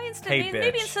 whore. Well, Why instead? Hey,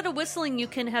 Maybe bitch. instead of whistling, you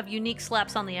can have unique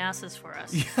slaps on the asses for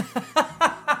us.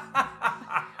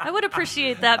 I would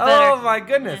appreciate that better. Oh my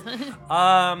goodness.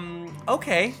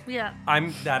 Okay. Yeah.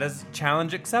 That is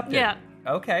challenge accepted. Yeah.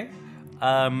 Okay.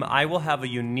 I will have a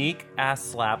unique ass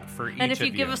slap for each of you. And if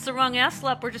you give us the wrong ass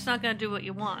slap, we're just not going to do what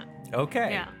you want.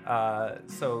 Okay. Yeah.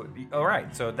 So, all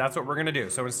right. So that's what we're gonna do.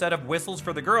 So instead of whistles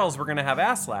for the girls, we're gonna have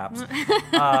ass slaps.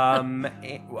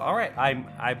 All right. I'm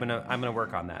gonna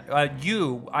work on that.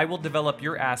 I will develop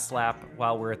your ass slap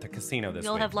while we're at the casino this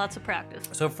You'll week. have lots of practice.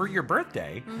 So for your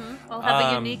birthday, I'll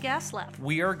have a unique ass slap.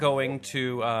 we are going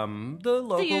to the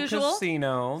local usual.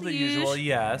 casino. The usual.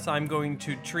 Yes. I'm going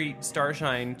to treat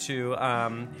Starshine to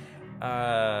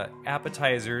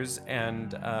appetizers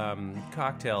and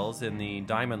cocktails in the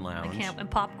Diamond Lounge. And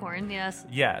popcorn, yes.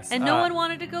 Yes. And no one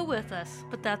wanted to go with us,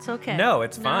 but that's okay. No,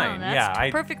 it's fine.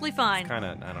 That's perfectly fine. Kind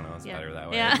of, I don't know, it's better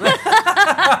that way.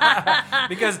 Yeah.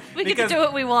 because We get to do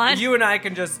what we want. You and I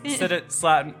can just sit at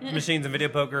slot machines and video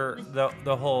poker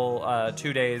the whole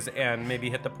 2 days and maybe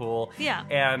hit the pool. Yeah.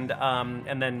 And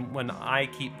then when I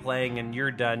keep playing and you're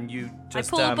done, you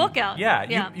just I pull a book out. Yeah.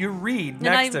 Yeah. You read And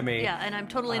next to me. Yeah, and I'm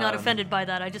totally not offended by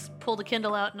that. I just pull the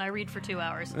Kindle out and I read for 2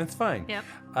 hours. It's fine. Yep.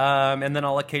 And then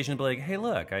I'll occasionally be like, "Hey,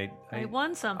 look, I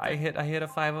won something." I hit a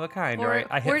 5 of a kind, Or, or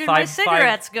I hit where did five, my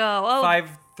cigarettes go? Oh, 5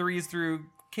 threes through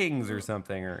kings or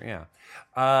something, or yeah.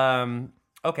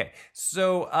 Okay,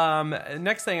 so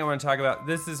next thing I want to talk about.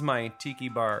 This is my tiki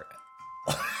bar.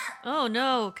 oh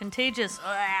no, contagious.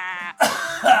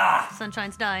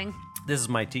 Sunshine's dying. This is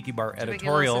my tiki bar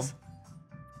editorial Tuberculosis.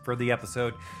 for the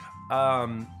episode.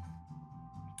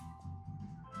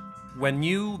 When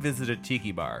you visit a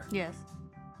tiki bar, Yes.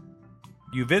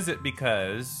 you visit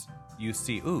because you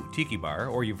see, ooh, tiki bar,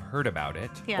 or you've heard about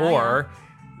it, Yeah, or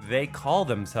they call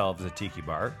themselves a tiki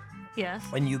bar, Yes.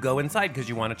 and you go inside because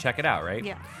you want to check it out, right?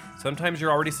 Yeah. Sometimes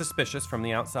you're already suspicious from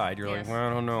the outside. You're Yes. like, well,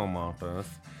 I don't know about this.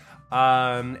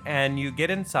 And you get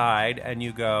inside and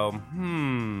you go,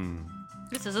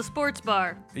 This is a sports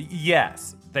bar.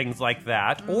 yes, things like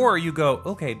that. Or you go,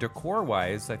 okay,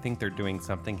 decor-wise, I think they're doing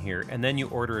something here. And then you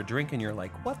order a drink and you're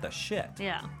like, what the shit?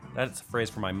 Yeah. That's a phrase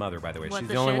for my mother, by the way. What She's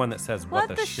the the only shit? one that says, What what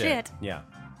the the shit? shit? Yeah.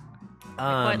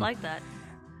 Quite like that.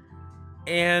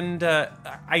 And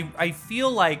I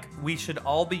feel like we should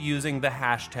all be using the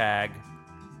hashtag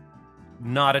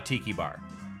not a tiki bar.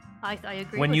 I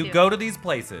agree When with you go to these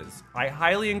places, I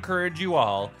highly encourage you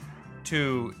all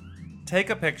to take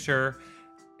a picture.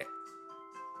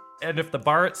 And if the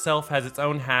bar itself has its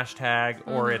own hashtag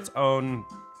or its own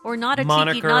Or not a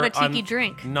moniker tiki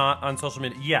drink. not on social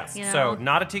media. Yes. You know? So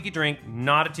not a tiki drink,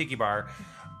 not a tiki bar.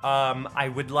 I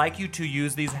would like you to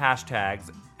use these hashtags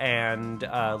and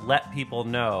let people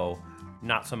know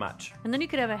not so much. And then you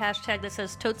could have a hashtag that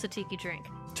says totes a tiki drink.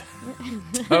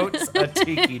 Totes a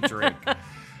tiki drink.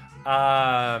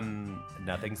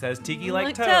 Nothing says tiki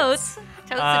like totes.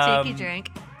 Totes a tiki Um,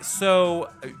 drink. So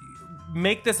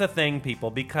make this a thing,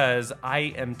 people, because I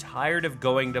am tired of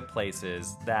going to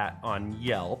places that on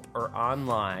Yelp or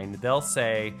online, they'll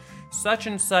say such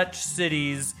and such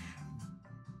city's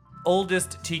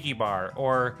oldest tiki bar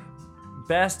or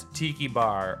best tiki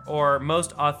bar or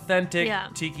most authentic Yeah.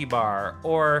 tiki bar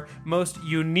or most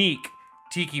unique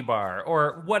tiki bar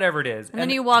or whatever it is. And then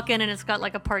you walk in and it's got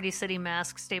like a Party City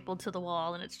mask stapled to the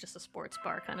wall and it's just a sports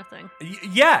bar kind of thing.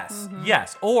 Yes,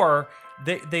 yes. Or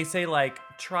they say like,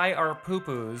 try our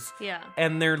poo-poos. Yeah.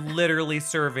 And they're literally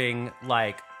serving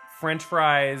like French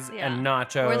fries Yeah. and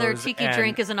nachos. Or their tiki and-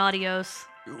 drink is an adios.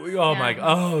 Oh my,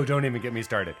 oh, don't even get me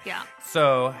started. Yeah.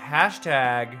 So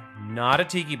hashtag not a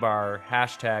tiki bar,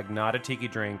 hashtag not a tiki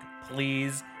drink.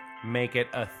 Please make it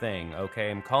a thing,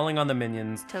 okay? I'm calling on the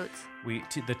minions. Totes.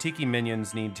 The tiki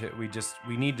minions need to,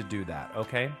 we need to do that,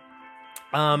 okay?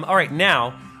 All right,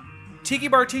 now, Tiki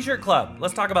Bar T-shirt Club.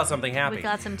 Let's talk about something happy. We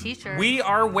got some t-shirts. We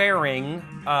are wearing,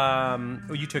 oh,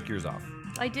 you took yours off.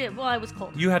 I did. Well, I was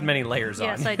cold. You had many layers on.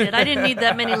 Yes, I did. I didn't need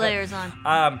that many layers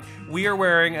on. We are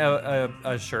wearing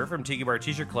a shirt from Tiki Bar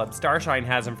T-shirt Club. Starshine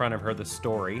has in front of her the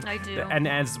story. I do. And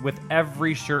as with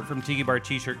every shirt from Tiki Bar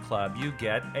T-shirt Club, you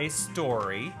get a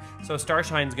story. So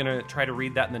Starshine's going to try to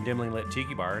read that in the dimly lit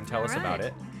Tiki Bar and tell us about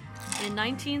it. In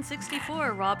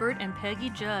 1964, Robert and Peggy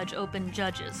Judge opened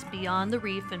Judge's Beyond the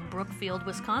Reef in Brookfield,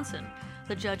 Wisconsin.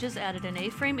 The Judges added an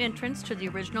A-frame entrance to the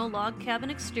original log cabin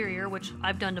exterior, which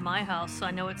I've done to my house, so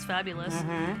I know it's fabulous,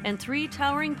 and 3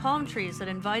 towering palm trees that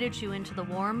invited you into the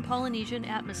warm Polynesian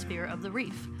atmosphere of the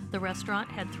reef. The restaurant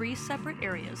had 3 separate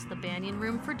areas. The Banyan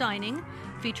Room for dining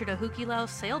featured a Hukilau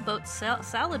sailboat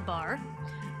salad bar.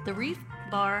 The Reef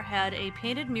Bar had a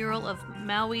painted mural of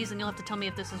Maui's, and you'll have to tell me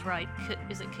if this is right.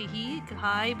 Is it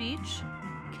Kahai Beach?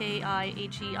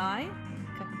 K-I-H-E-I,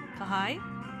 Kahai.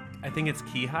 I think it's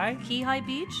Kihei. Kihei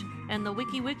Beach, and the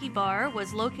Wiki Wiki Bar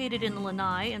was located in the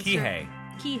Lanai and Kihei.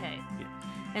 Kihei.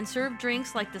 And served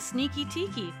drinks like the Sneaky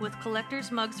Tiki with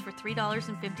collector's mugs for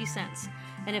 $3.50.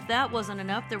 And if that wasn't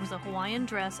enough, there was a Hawaiian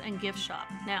dress and gift shop.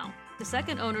 Now, the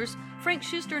second owners, Frank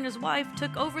Schuster and his wife,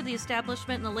 took over the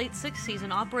establishment in the late 60s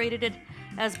and operated it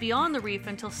as Beyond the Reef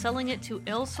until selling it to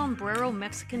El Sombrero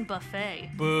Mexican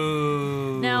Buffet.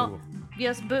 Boo. Now,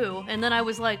 yes, boo. And then I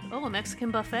was like, oh, a Mexican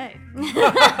buffet.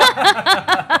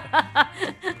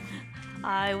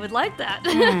 I would like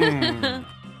that.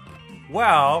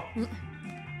 Well,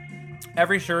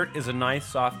 every shirt is a nice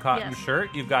soft cotton Yes.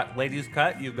 shirt. You've got ladies'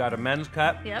 cut, you've got a men's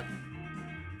cut. Yep.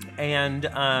 And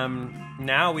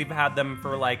now we've had them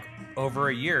for like over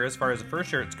a year as far as the first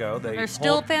shirts go. They're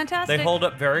still fantastic. They hold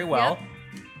up very well.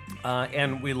 Yep.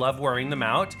 And we love wearing them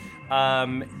out.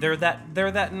 They're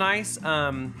that nice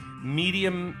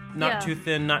medium, not Yeah. too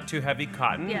thin, not too heavy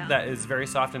cotton Yeah. that is very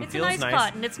soft and It's feels a nice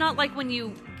cotton. It's not like when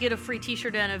you get a free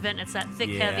t-shirt at an event and it's that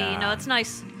thick, heavy. Yeah. No, it's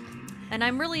nice. And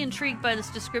I'm really intrigued by this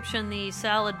description, the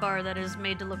salad bar that is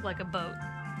made to look like a boat.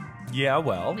 Yeah,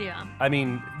 well. Yeah. I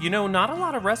mean, not a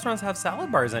lot of restaurants have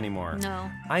salad bars anymore. No.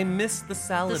 I miss the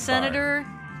salad bar. The senator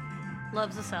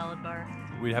loves a salad bar.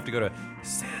 We'd have to go to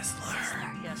Sizzler.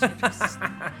 Yes,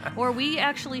 or we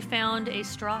actually found a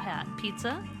Straw Hat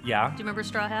pizza. Yeah. Do you remember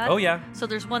Straw Hat? Oh, yeah. So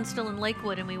there's one still in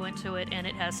Lakewood, and we went to it, and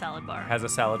it has salad bar. Has a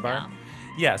salad bar?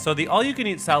 Yeah, so the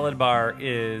all-you-can-eat salad bar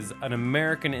is an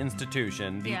American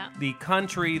institution. The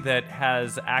country that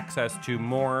has access to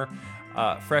more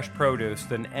fresh produce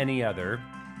than any other.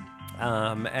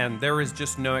 And there is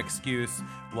just no excuse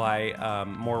why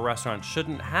more restaurants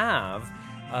shouldn't have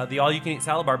the all-you-can-eat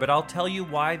salad bar. But I'll tell you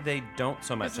why they don't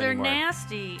so much Because they're anymore.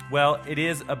 nasty. Well, it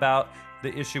is about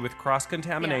the issue with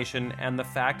cross-contamination and the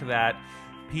fact that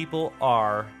people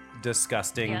are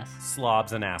disgusting Yes.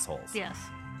 slobs and assholes. Yes.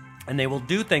 And they will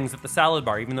do things at the salad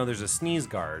bar, even though there's a sneeze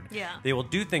guard. Yeah. They will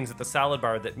do things at the salad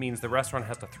bar that means the restaurant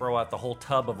has to throw out the whole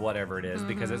tub of whatever it is Mm-hmm.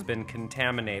 because it's been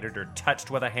contaminated or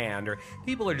touched with a hand, or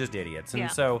people are just idiots. And Yeah.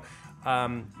 so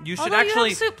you should Although actually...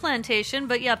 you have Soup Plantation,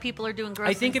 but yeah, people are doing gross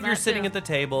I think things if in you're that, sitting too. at the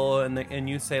table and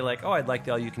you say like, oh, I'd like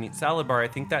the all-you-can-eat salad bar, I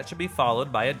think that should be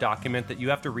followed by a document that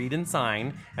you have to read and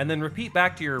sign, and then repeat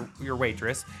back to your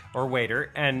waitress or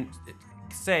waiter and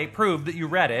prove that you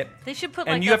read it. They should put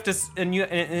And like you have to, and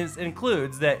it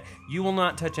includes that you will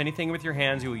not touch anything with your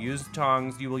hands. You will use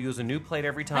tongs. You will use a new plate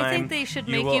every time. I think they should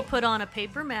make you put on a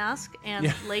paper mask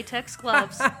and latex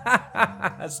gloves.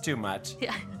 That's too much.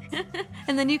 Yeah.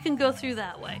 And then you can go through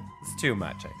that way. It's too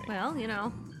much, I think. Well,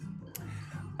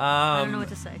 I don't know what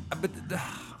to say. But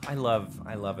I love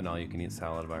an all-you-can-eat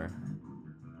salad bar.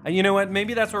 And you know what?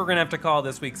 Maybe that's what we're gonna have to call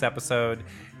this week's episode: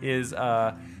 is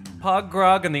Pog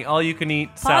Grog and the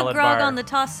all-you-can-eat salad bar. Pog grog on the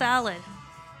tossed salad.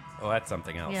 Oh, that's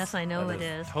something else. Yes, I know That it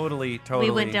is. Totally.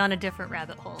 We went down a different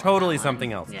rabbit hole. on Totally that one.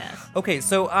 something else. Yes. Okay,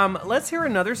 so let's hear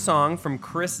another song from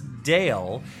Chris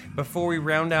Dale before we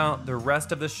round out the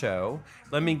rest of the show.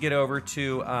 Let me get over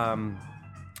to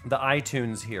the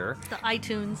iTunes here. The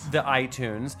iTunes. The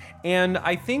iTunes. And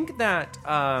I think that,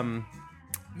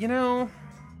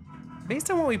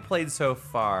 based on what we played so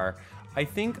far, I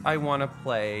think I want to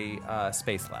play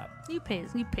Space Lab. You pay.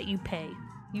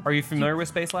 Are you familiar with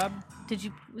Space Lab? Did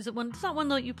you? Was it one? It's not one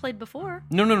that you played before.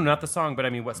 No, not the song, but I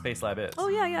mean what Space Lab is. Oh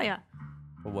yeah.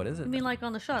 Well, what is it? You mean like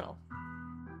on the shuttle?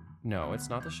 No, it's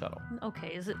not the shuttle. Okay,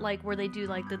 is it like where they do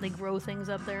like that they grow things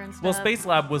up there and stuff? Well, Space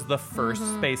Lab was the first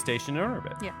space station in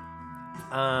orbit.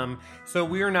 Yeah. So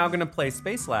we are now going to play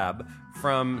Space Lab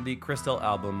from the Crystal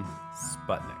album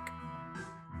Sputnik.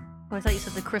 Oh, I thought you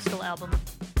said the Crystal album.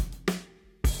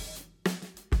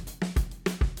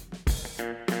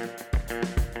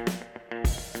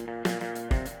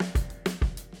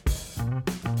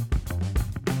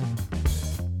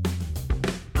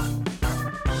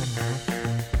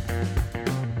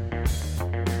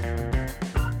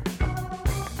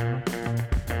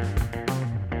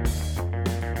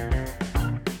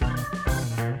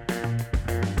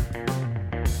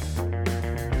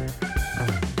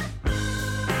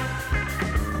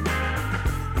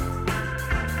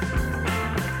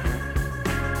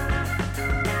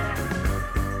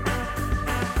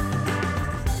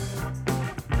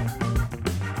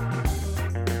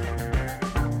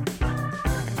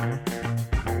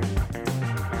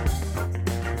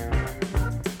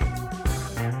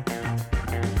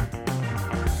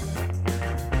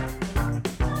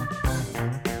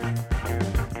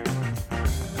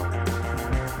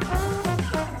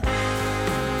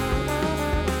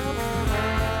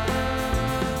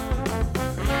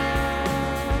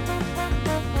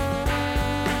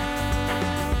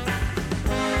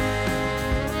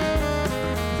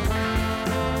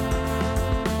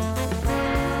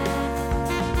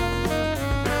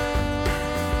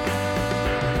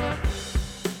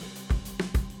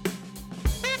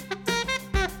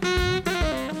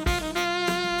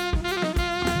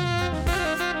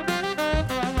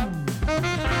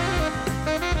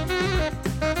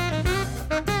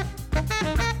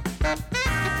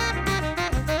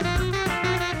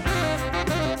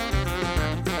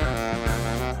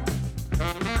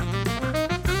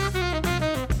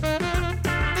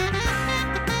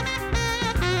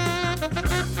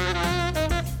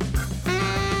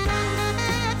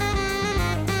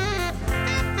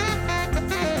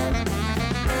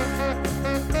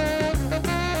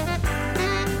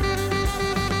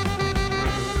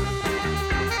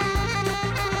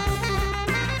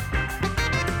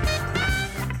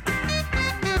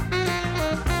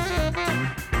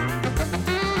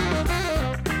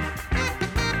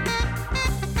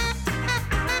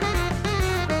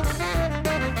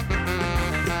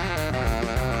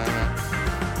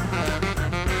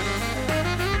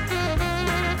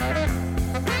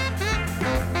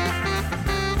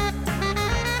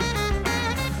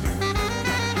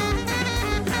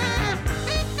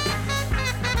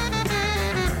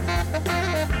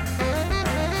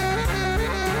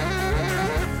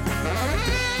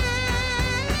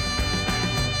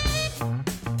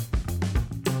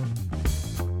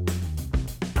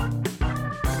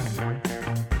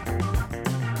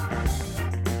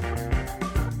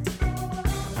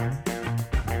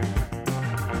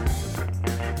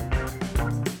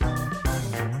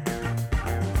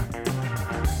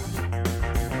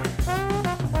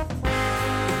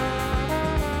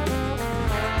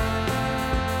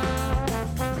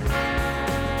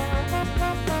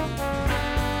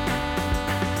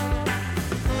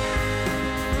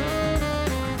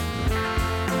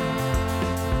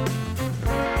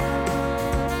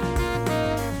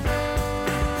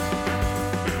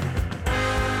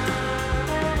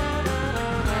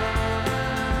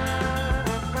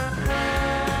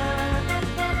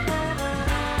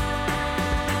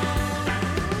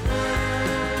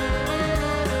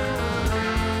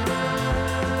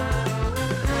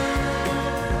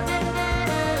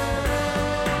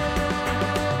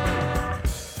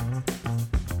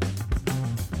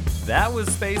 that was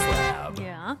Space Lab.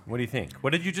 Yeah. What do you think? What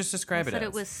did you just describe it Said as?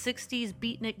 it was 60s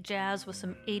beatnik jazz with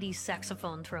some 80s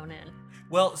saxophone thrown in.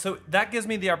 Well, so that gives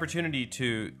me the opportunity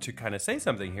to kind of say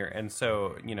something here. And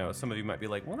so, some of you might be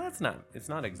like, well, it's not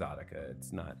exotica.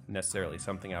 It's not necessarily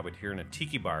something I would hear in a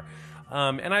tiki bar.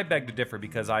 And I beg to differ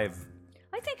because I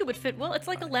think it would fit well. It's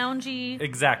like a loungy...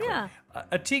 Exactly. Yeah.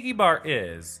 A tiki bar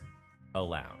is a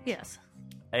lounge. Yes.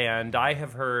 And I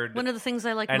have heard... One of the things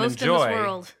I like and most in this enjoy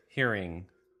world. hearing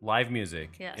live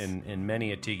music Yes. in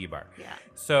many a tiki bar. Yeah.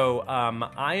 So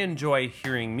I enjoy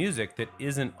hearing music that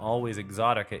isn't always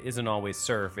exotica, isn't always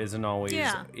surf, isn't always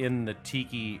in the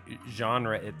tiki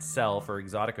genre itself or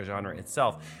exotica genre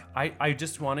itself. I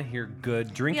just want to hear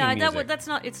good drinking music.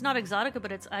 It's not exotica,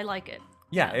 but I like it.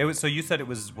 Yeah, it was. So you said it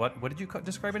was what? What did you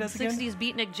describe it as again? 60s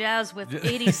beatnik jazz with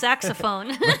 80s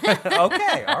saxophone.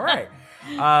 Okay, all right.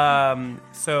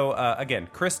 Again,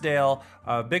 Chris Dale,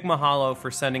 big mahalo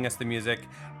for sending us the music,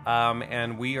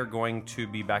 and we are going to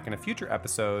be back in a future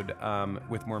episode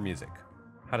with more music.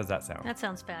 How does that sound? That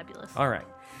sounds fabulous. All right.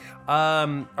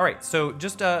 All right. So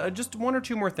just one or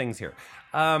two more things here.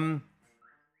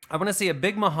 I want to say a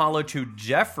big mahalo to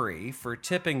Jeffrey for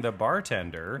tipping the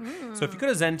bartender. So if you go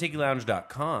to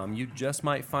zentikilounge.com, you just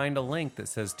might find a link that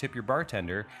says tip your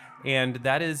bartender, and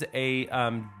that is a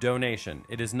donation.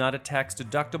 It is not a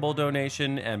tax-deductible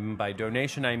donation, and by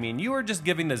donation I mean you are just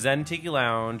giving the Zen Tiki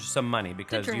Lounge some money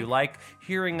because you like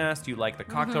hearing us, you like the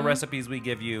cocktail recipes we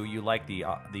give you, you like the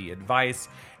advice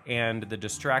and the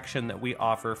distraction that we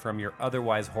offer from your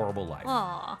otherwise horrible life.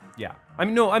 Aw. Yeah. I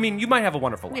mean, you might have a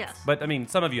wonderful life. Yes. But,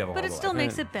 some of you have a horrible life. But it still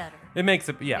makes it better. It makes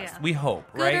it, yes, Yeah. we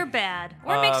hope, Good right? or bad.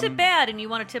 Or it makes it bad and you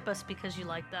want to tip us because you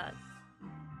like that.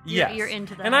 Yes. You're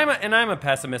into that. And I'm a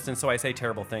pessimist, and so I say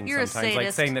terrible things You're a sometimes, like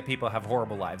sadist. saying that people have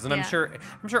horrible lives. And I'm Yeah.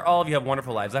 sure all of you have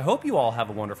wonderful lives. I hope you all have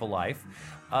a wonderful life.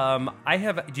 Do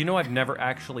you know I've never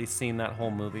actually seen that whole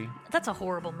movie? That's a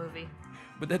horrible movie.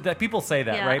 But that people say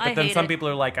that, Yeah, right? But I then hate some it. people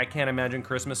are like, I can't imagine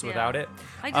Christmas without it.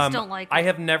 I just don't like it. I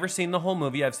have never seen the whole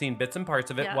movie. I've seen bits and parts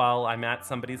of it Yeah. while I'm at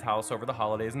somebody's house over the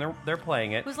holidays, and they're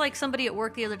playing it. It was like somebody at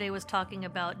work the other day was talking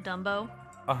about Dumbo.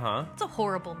 Uh-huh. It's a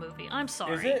horrible movie. I'm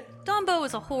sorry. Is it? Dumbo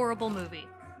is a horrible movie.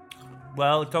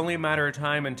 Well, it's only a matter of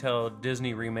time until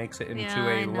Disney remakes it into Yeah,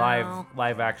 I a know.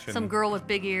 live action. Some girl with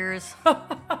big ears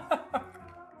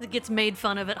that gets made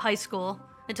fun of at high school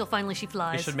until finally she They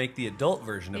flies. should make the adult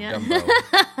version of Yeah. Dumbo,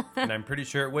 and I'm pretty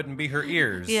sure it wouldn't be her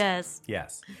ears. Yes.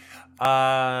 Yes.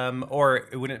 Or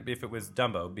it wouldn't be, if it was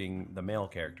Dumbo being the male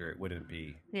character. It wouldn't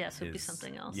be. Yes, it would be his-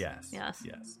 something else. Yes. Yes.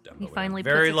 Dumbo. He would finally have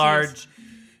very puts it to large.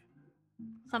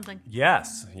 Something.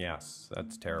 Yes.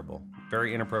 That's terrible.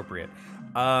 Very inappropriate.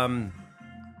 So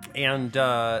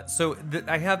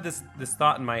I have this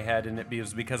thought in my head, and it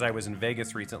was because I was in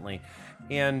Vegas recently,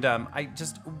 and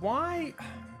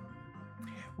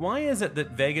why is it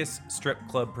that Vegas strip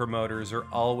club promoters are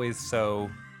always so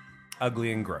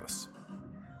ugly and gross?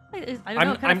 I don't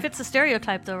know. It kind of fits the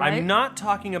stereotype, though, right? I'm not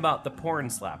talking about the porn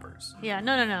slappers. Yeah,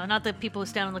 no. Not the people who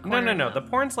stand in the corner. No. The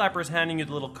porn slappers handing you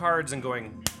the little cards and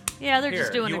going, Yeah, they're here,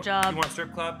 just doing you a job. You want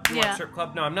strip club? You Yeah. want strip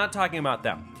club? No, I'm not talking about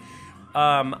them.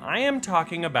 I am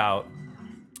talking about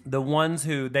the ones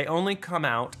who they only come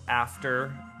out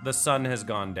after the sun has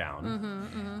gone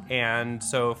down. And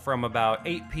so from about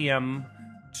 8 p.m.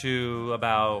 to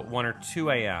about 1 or 2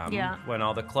 a.m., Yeah. when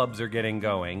all the clubs are getting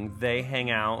going, they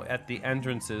hang out at the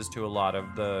entrances to a lot of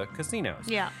the casinos.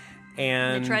 Yeah.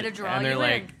 And They try to draw and they're you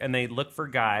like, in. and they look for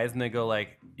guys, and they go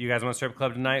like, "You guys want a strip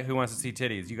club tonight? Who wants to see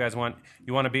titties? You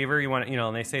want a beaver?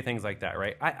 And they say things like that,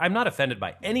 right? I'm not offended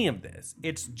by any of this.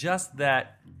 It's just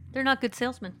that They're not good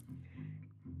salesmen.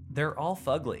 they're all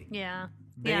fugly. Yeah.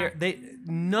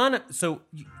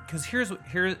 Because here's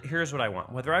what I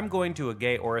want. Whether I'm going to a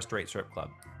gay or a straight strip club,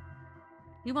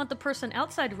 You want the person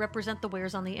outside to represent the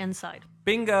wares on the inside.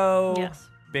 bingo, Yes.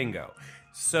 bingo.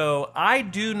 So I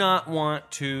do not want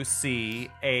to see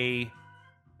a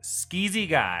skeezy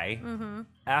guy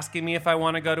asking me if I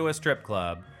want to go to a strip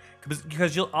club,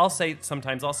 because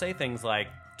sometimes I'll say things like,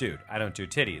 "Dude, I don't do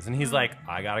titties," and he's like,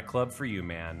 "I got a club for you,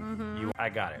 man. I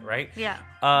got it, right?" Yeah.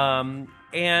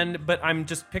 But I'm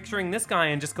just picturing this guy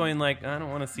and just going like, I don't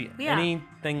want to see Yeah.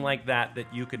 anything like that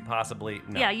you could possibly.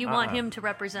 No, Yeah, you want him to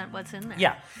represent what's in there.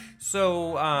 Yeah.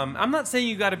 So I'm not saying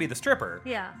you got to be the stripper,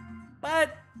 Yeah.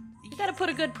 but You got to put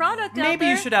a good product out maybe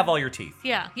there. you should have all your teeth.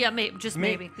 Yeah,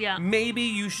 maybe. Yeah. Maybe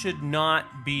you should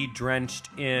not be drenched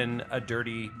in a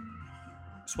dirty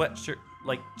sweatshirt.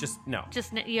 Like, no.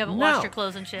 Just you haven't No. washed your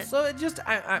clothes and shit. So it just,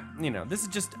 this is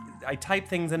just, I type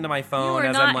things into my You phone are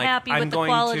as not I'm like, happy I'm with the going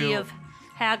quality to. of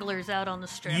hagglers out on the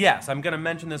strip. Yes, I'm going to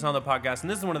mention this on the podcast, and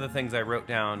this is one of the things I wrote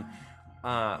down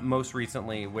most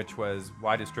recently, which was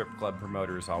why do strip club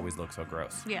promoters always look so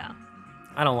gross? Yeah.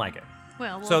 I don't like it.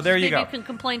 Well, So there you maybe go. you can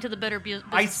complain to the Better Business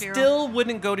I Bureau. still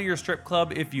wouldn't go to your strip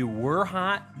club if you were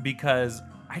hot because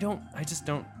I just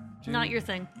don't. Do, Not your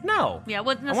thing. No. Yeah,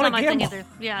 well, that's wanna not my thing gamble. either.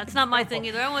 Yeah, it's not my thing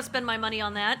either. I don't want to spend my money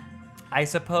on that. I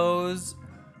suppose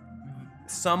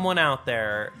someone out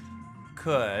there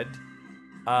could.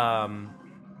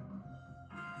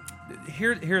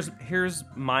 Here's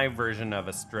my version of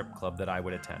a strip club that I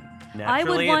would attend.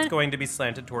 Naturally, it's going to be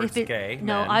slanted towards gay.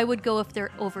 No, men. I would go if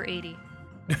they're over 80.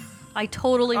 I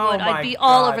totally Oh would. my I'd be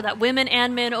all God. over that. Women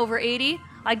and men over 80,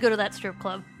 I'd go to that strip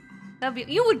club.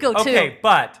 You would go too. Okay,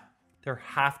 but there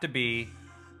have to be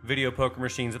video poker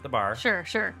machines at the bar.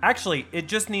 Sure. Actually, it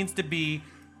just needs to be,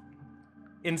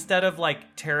 instead of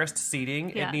like terraced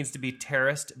seating, Yeah. it needs to be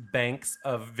terraced banks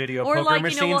of video Or poker like,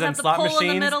 machines we'll have and the slot pole machines. in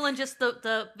the middle and just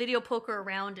the video poker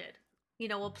around it.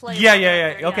 We'll play. Yeah.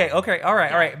 there, Okay. All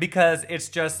Yeah. right. Because it's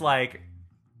just like,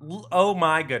 oh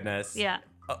my goodness. Yeah.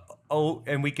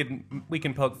 And we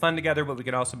can poke fun together, but we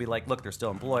can also be like, look, they're still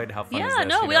employed. How fun is Yeah, this?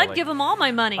 no, You know, I'd like- give them all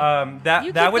my money. That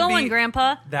you that keep would going, be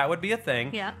Grandpa. That would be a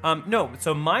thing. Yeah. No.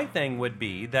 So my thing would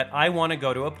be that I want to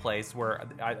go to a place where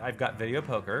I've got video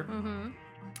poker,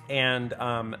 and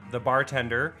the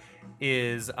bartender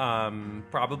is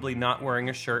probably not wearing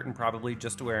a shirt and probably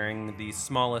just wearing the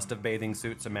smallest of bathing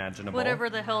suits imaginable. Whatever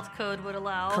the health code would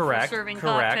allow Correct. for serving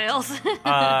correct. cocktails.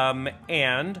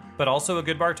 But also a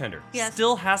good bartender. Yes.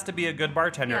 Still has to be a good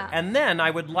bartender. Yeah. And then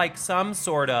I would like some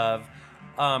sort of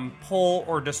pull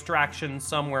or distraction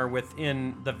somewhere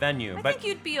within the venue. I but think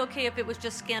you'd be okay if it was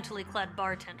just scantily clad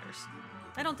bartenders.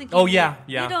 I don't think. Oh, need- yeah.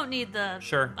 You don't need the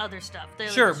Sure. other stuff. The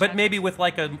other sure, but distraction. maybe with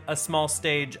like a small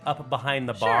stage up behind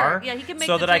the Sure. bar, Yeah, he can make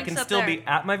so the that I drinks can up still there. be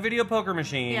at my video poker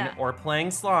machine Yeah. or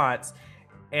playing slots,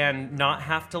 and not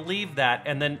have to leave that.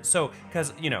 And then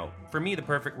because for me the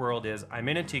perfect world is I'm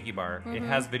in a tiki bar, Mm-hmm. it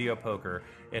has video poker,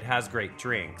 it has great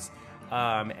drinks,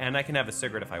 and I can have a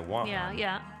cigarette if I want.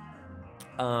 Yeah.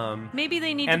 one. Maybe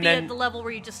they need to and be then- at the level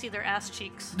where you just see their ass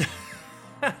cheeks.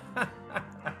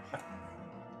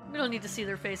 We don't need to see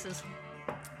their faces.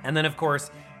 And then, of course,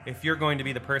 if you're going to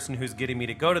be the person who's getting me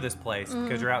to go to this place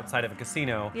because you're outside of a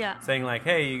casino, Mm-hmm. Yeah. saying like,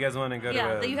 "Hey, you guys want to go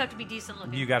Yeah, to?" you have to be decent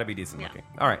looking. You got to be decent Yeah. looking.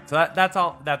 All right, so that's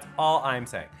all. That's all I'm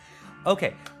saying.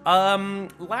 Okay.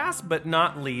 Last but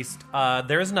not least,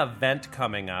 there's an event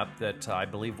coming up that I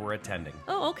believe we're attending.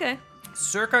 Oh, okay.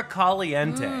 Circa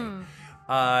Caliente Mm.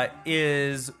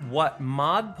 is what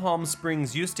Mod Palm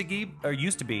Springs used to be, but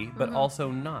Mm-hmm.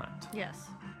 also not. Yes.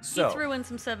 So, he threw in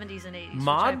some 70s and 80s. which I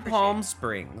Mod appreciate. Palm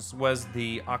Springs was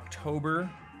the October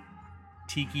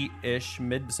tiki-ish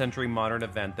mid-century modern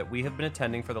event that we have been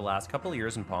attending for the last couple of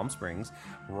years in Palm Springs.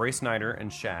 Roy Snyder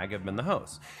and Shag have been the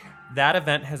hosts. That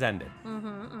event has ended.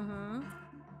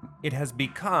 It has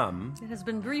become It has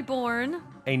been reborn.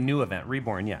 a new event,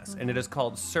 reborn, yes, and it is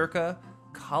called Circa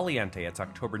Caliente. It's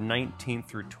October 19th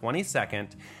through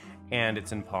 22nd, and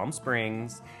it's in Palm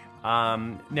Springs.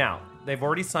 Now, they've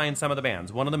already signed some of the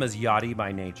bands. One of them is Yachty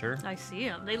by Nature. I see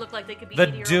them. They look like they could be The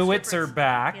 80-year-old Duets strippers. are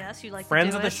back. Yes, you like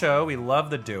Friends the of the Duets. show. We love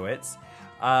the Duets.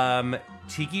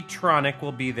 Tiki Tronic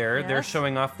will be there. They're Yes.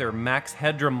 showing off their Max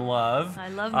Headroom love. I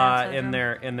love Max in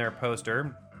Headroom. their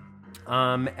poster.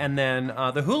 And then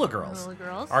the Hula Girls, Hula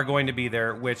Girls. are going to be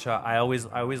there, which I always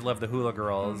love the Hula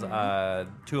Girls. Mm-hmm.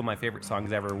 Two of my favorite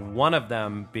songs ever. One of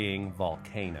them being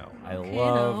Volcano. I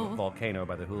love Volcano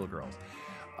by the Hula Girls.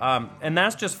 And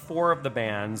that's just 4 of the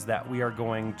bands that we are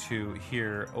going to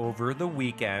hear over the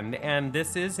weekend. And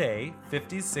this is a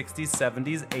 50s, 60s,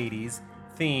 70s, 80s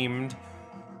themed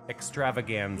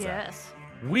extravaganza. Yes.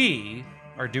 We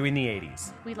are doing the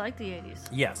 80s. We like the 80s.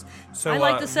 Yes. So I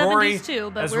like the 70s Rory,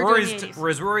 too, but as we're doing Rory's the 80s.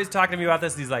 as Rory's talking to me about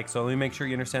this, he's like, "So let me make sure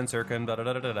you understand Circa and da da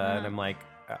da da da." And I'm like,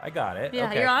 "I got it." Yeah,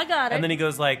 okay. I got it. And then he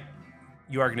goes like,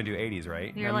 "You are going to do 80s,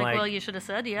 right?" You're and I'm like, well, you should have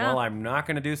said, yeah. well, I'm not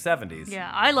going to do 70s.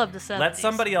 Yeah, I love the 70s. Let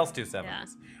somebody else do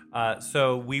 70s.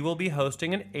 So we will be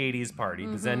hosting an 80s party, the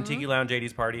Mm-hmm. Zen Tiki Lounge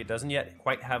 80s party. It doesn't yet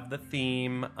quite have the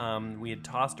theme. We had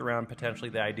tossed around potentially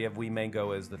the idea of we may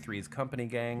go as the Three's Company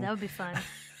Gang. That would be fun.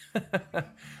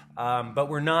 But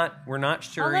we're not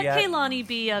sure I'll let yet. Kaylani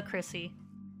be Chrissy.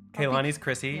 Kaylani's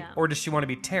Chrissy, Yeah. or does she want to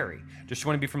be Terry? Does she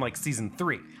want to be from like season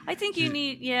 3? I think you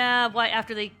need, why,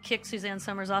 after they kick Suzanne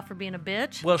Summers off for being a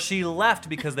bitch? Well, she left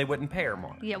because they wouldn't pay her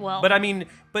more. Yeah, well- But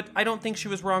I don't think she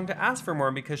was wrong to ask for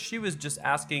more because she was just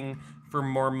asking for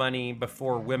more money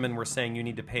before women were saying you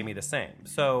need to pay me the same.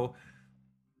 So,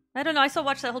 I don't know. I still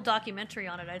watched that whole documentary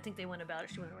on it. I think they went about it.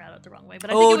 She went about it the wrong way. But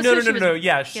I think it was who she was-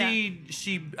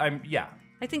 Yeah, yeah.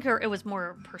 I think it was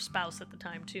more her spouse at the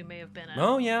time too. May have been.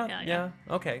 Oh yeah.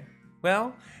 Okay.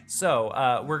 Well,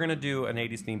 so we're going to do an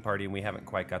 80s theme party, and we haven't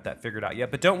quite got that figured out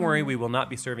yet. But don't worry, we will not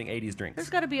be serving 80s drinks. There's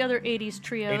got to be other 80s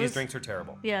trios. 80s drinks are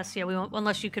terrible. Yes, yeah, we won't,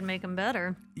 unless you can make them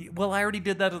better. Well, I already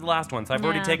did that with the last one. So I've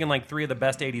already Yeah. taken like 3 of the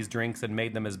best 80s drinks and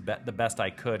made them as the best I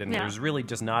could. And Yeah. there's really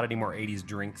just not any more 80s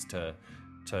drinks to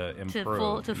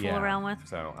improve. To fool around with.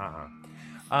 So,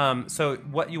 so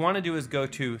what you want to do is go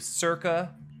to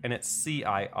Circa, and it's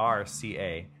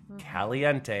CIRCA,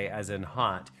 Caliente, as in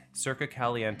hot,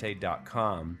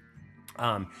 circacaliente.com.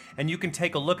 And you can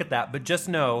take a look at that, but just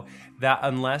know that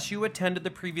unless you attended the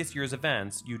previous year's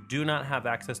events, you do not have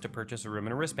access to purchase a room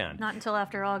and a wristband. Not until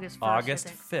after August 1st. August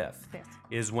 5th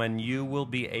is when you will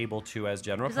be able to, as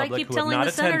general Because I public keep who have telling not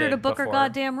the senator attended to book before, her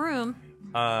goddamn room.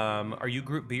 Are you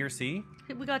group B or C?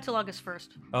 We got till August 1st.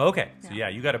 Oh, okay. So yeah,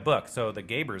 you got to book. So the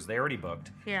Gabers, they already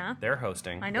booked. Yeah. They're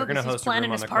hosting. I know, They're going to because he's host a room planning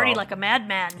on his the party crawl. like a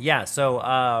madman. Yeah.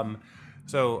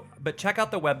 But check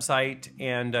out the website,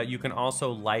 and you can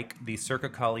also like the Circa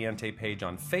Caliente page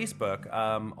on Facebook.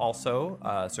 Also,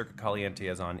 Circa Caliente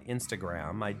is on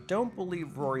Instagram. I don't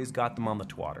believe Rory's got them on the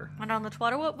Twatter. And on the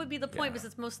Twitter, what would be the point? Because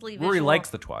it's mostly visual. Rory likes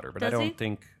the Twatter, but I Does he?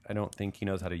 don't think he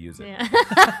knows how to use it.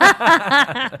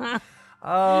 Yeah.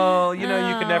 Oh, you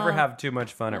can never have too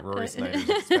much fun at Rory Snyder's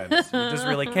expense. You just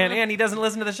really can't. And he doesn't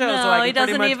listen to the show, so I he can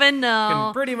doesn't even know.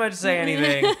 can pretty much say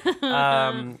anything.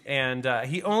 And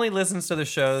he only listens to the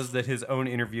shows that his own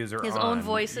interviews are His on. own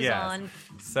voice is Yes. on.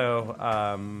 So,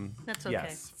 That's okay.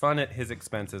 yes, fun at his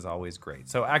expense is always great.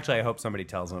 So actually, I hope somebody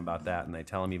tells him about that, and they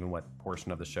tell him even what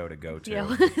portion of the show to go to.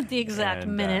 Yeah, the exact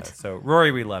And, minute. So,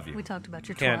 Rory, we love you. We talked about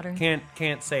your Twitter.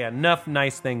 Can't say enough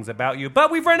nice things about you, but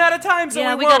we've run out of time, so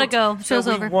Yeah, we we gotta won't. go. Show's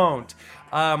so over. We won't.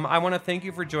 I want to thank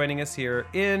you for joining us here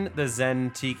in the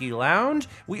Zen Tiki Lounge.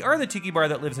 We are the tiki bar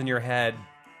that lives in your head.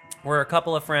 We're a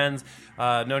couple of friends,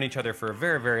 known each other for a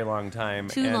very, very long time.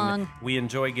 Too and long. We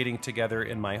enjoy getting together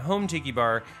in my home tiki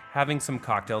bar, having some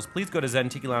cocktails. Please go to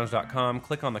zentikilounge.com,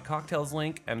 click on the cocktails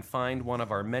link, and find one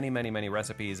of our many, many, many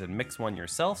recipes and mix one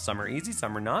yourself. Some are easy,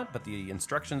 some are not, but the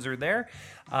instructions are there.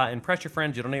 Impress your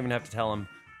friends. You don't even have to tell them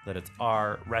that it's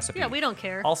our recipe. Yeah, we don't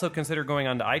care. Also, consider going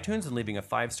on to iTunes and leaving a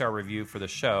 5-star review for the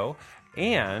show.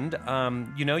 And,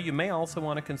 you may also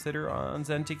want to consider on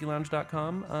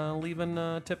zentikilounge.com leaving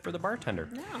a tip for the bartender.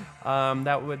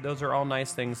 Yeah. Those are all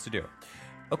nice things to do.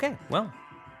 Okay, well,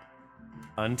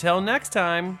 until next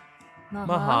time,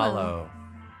 mahalo.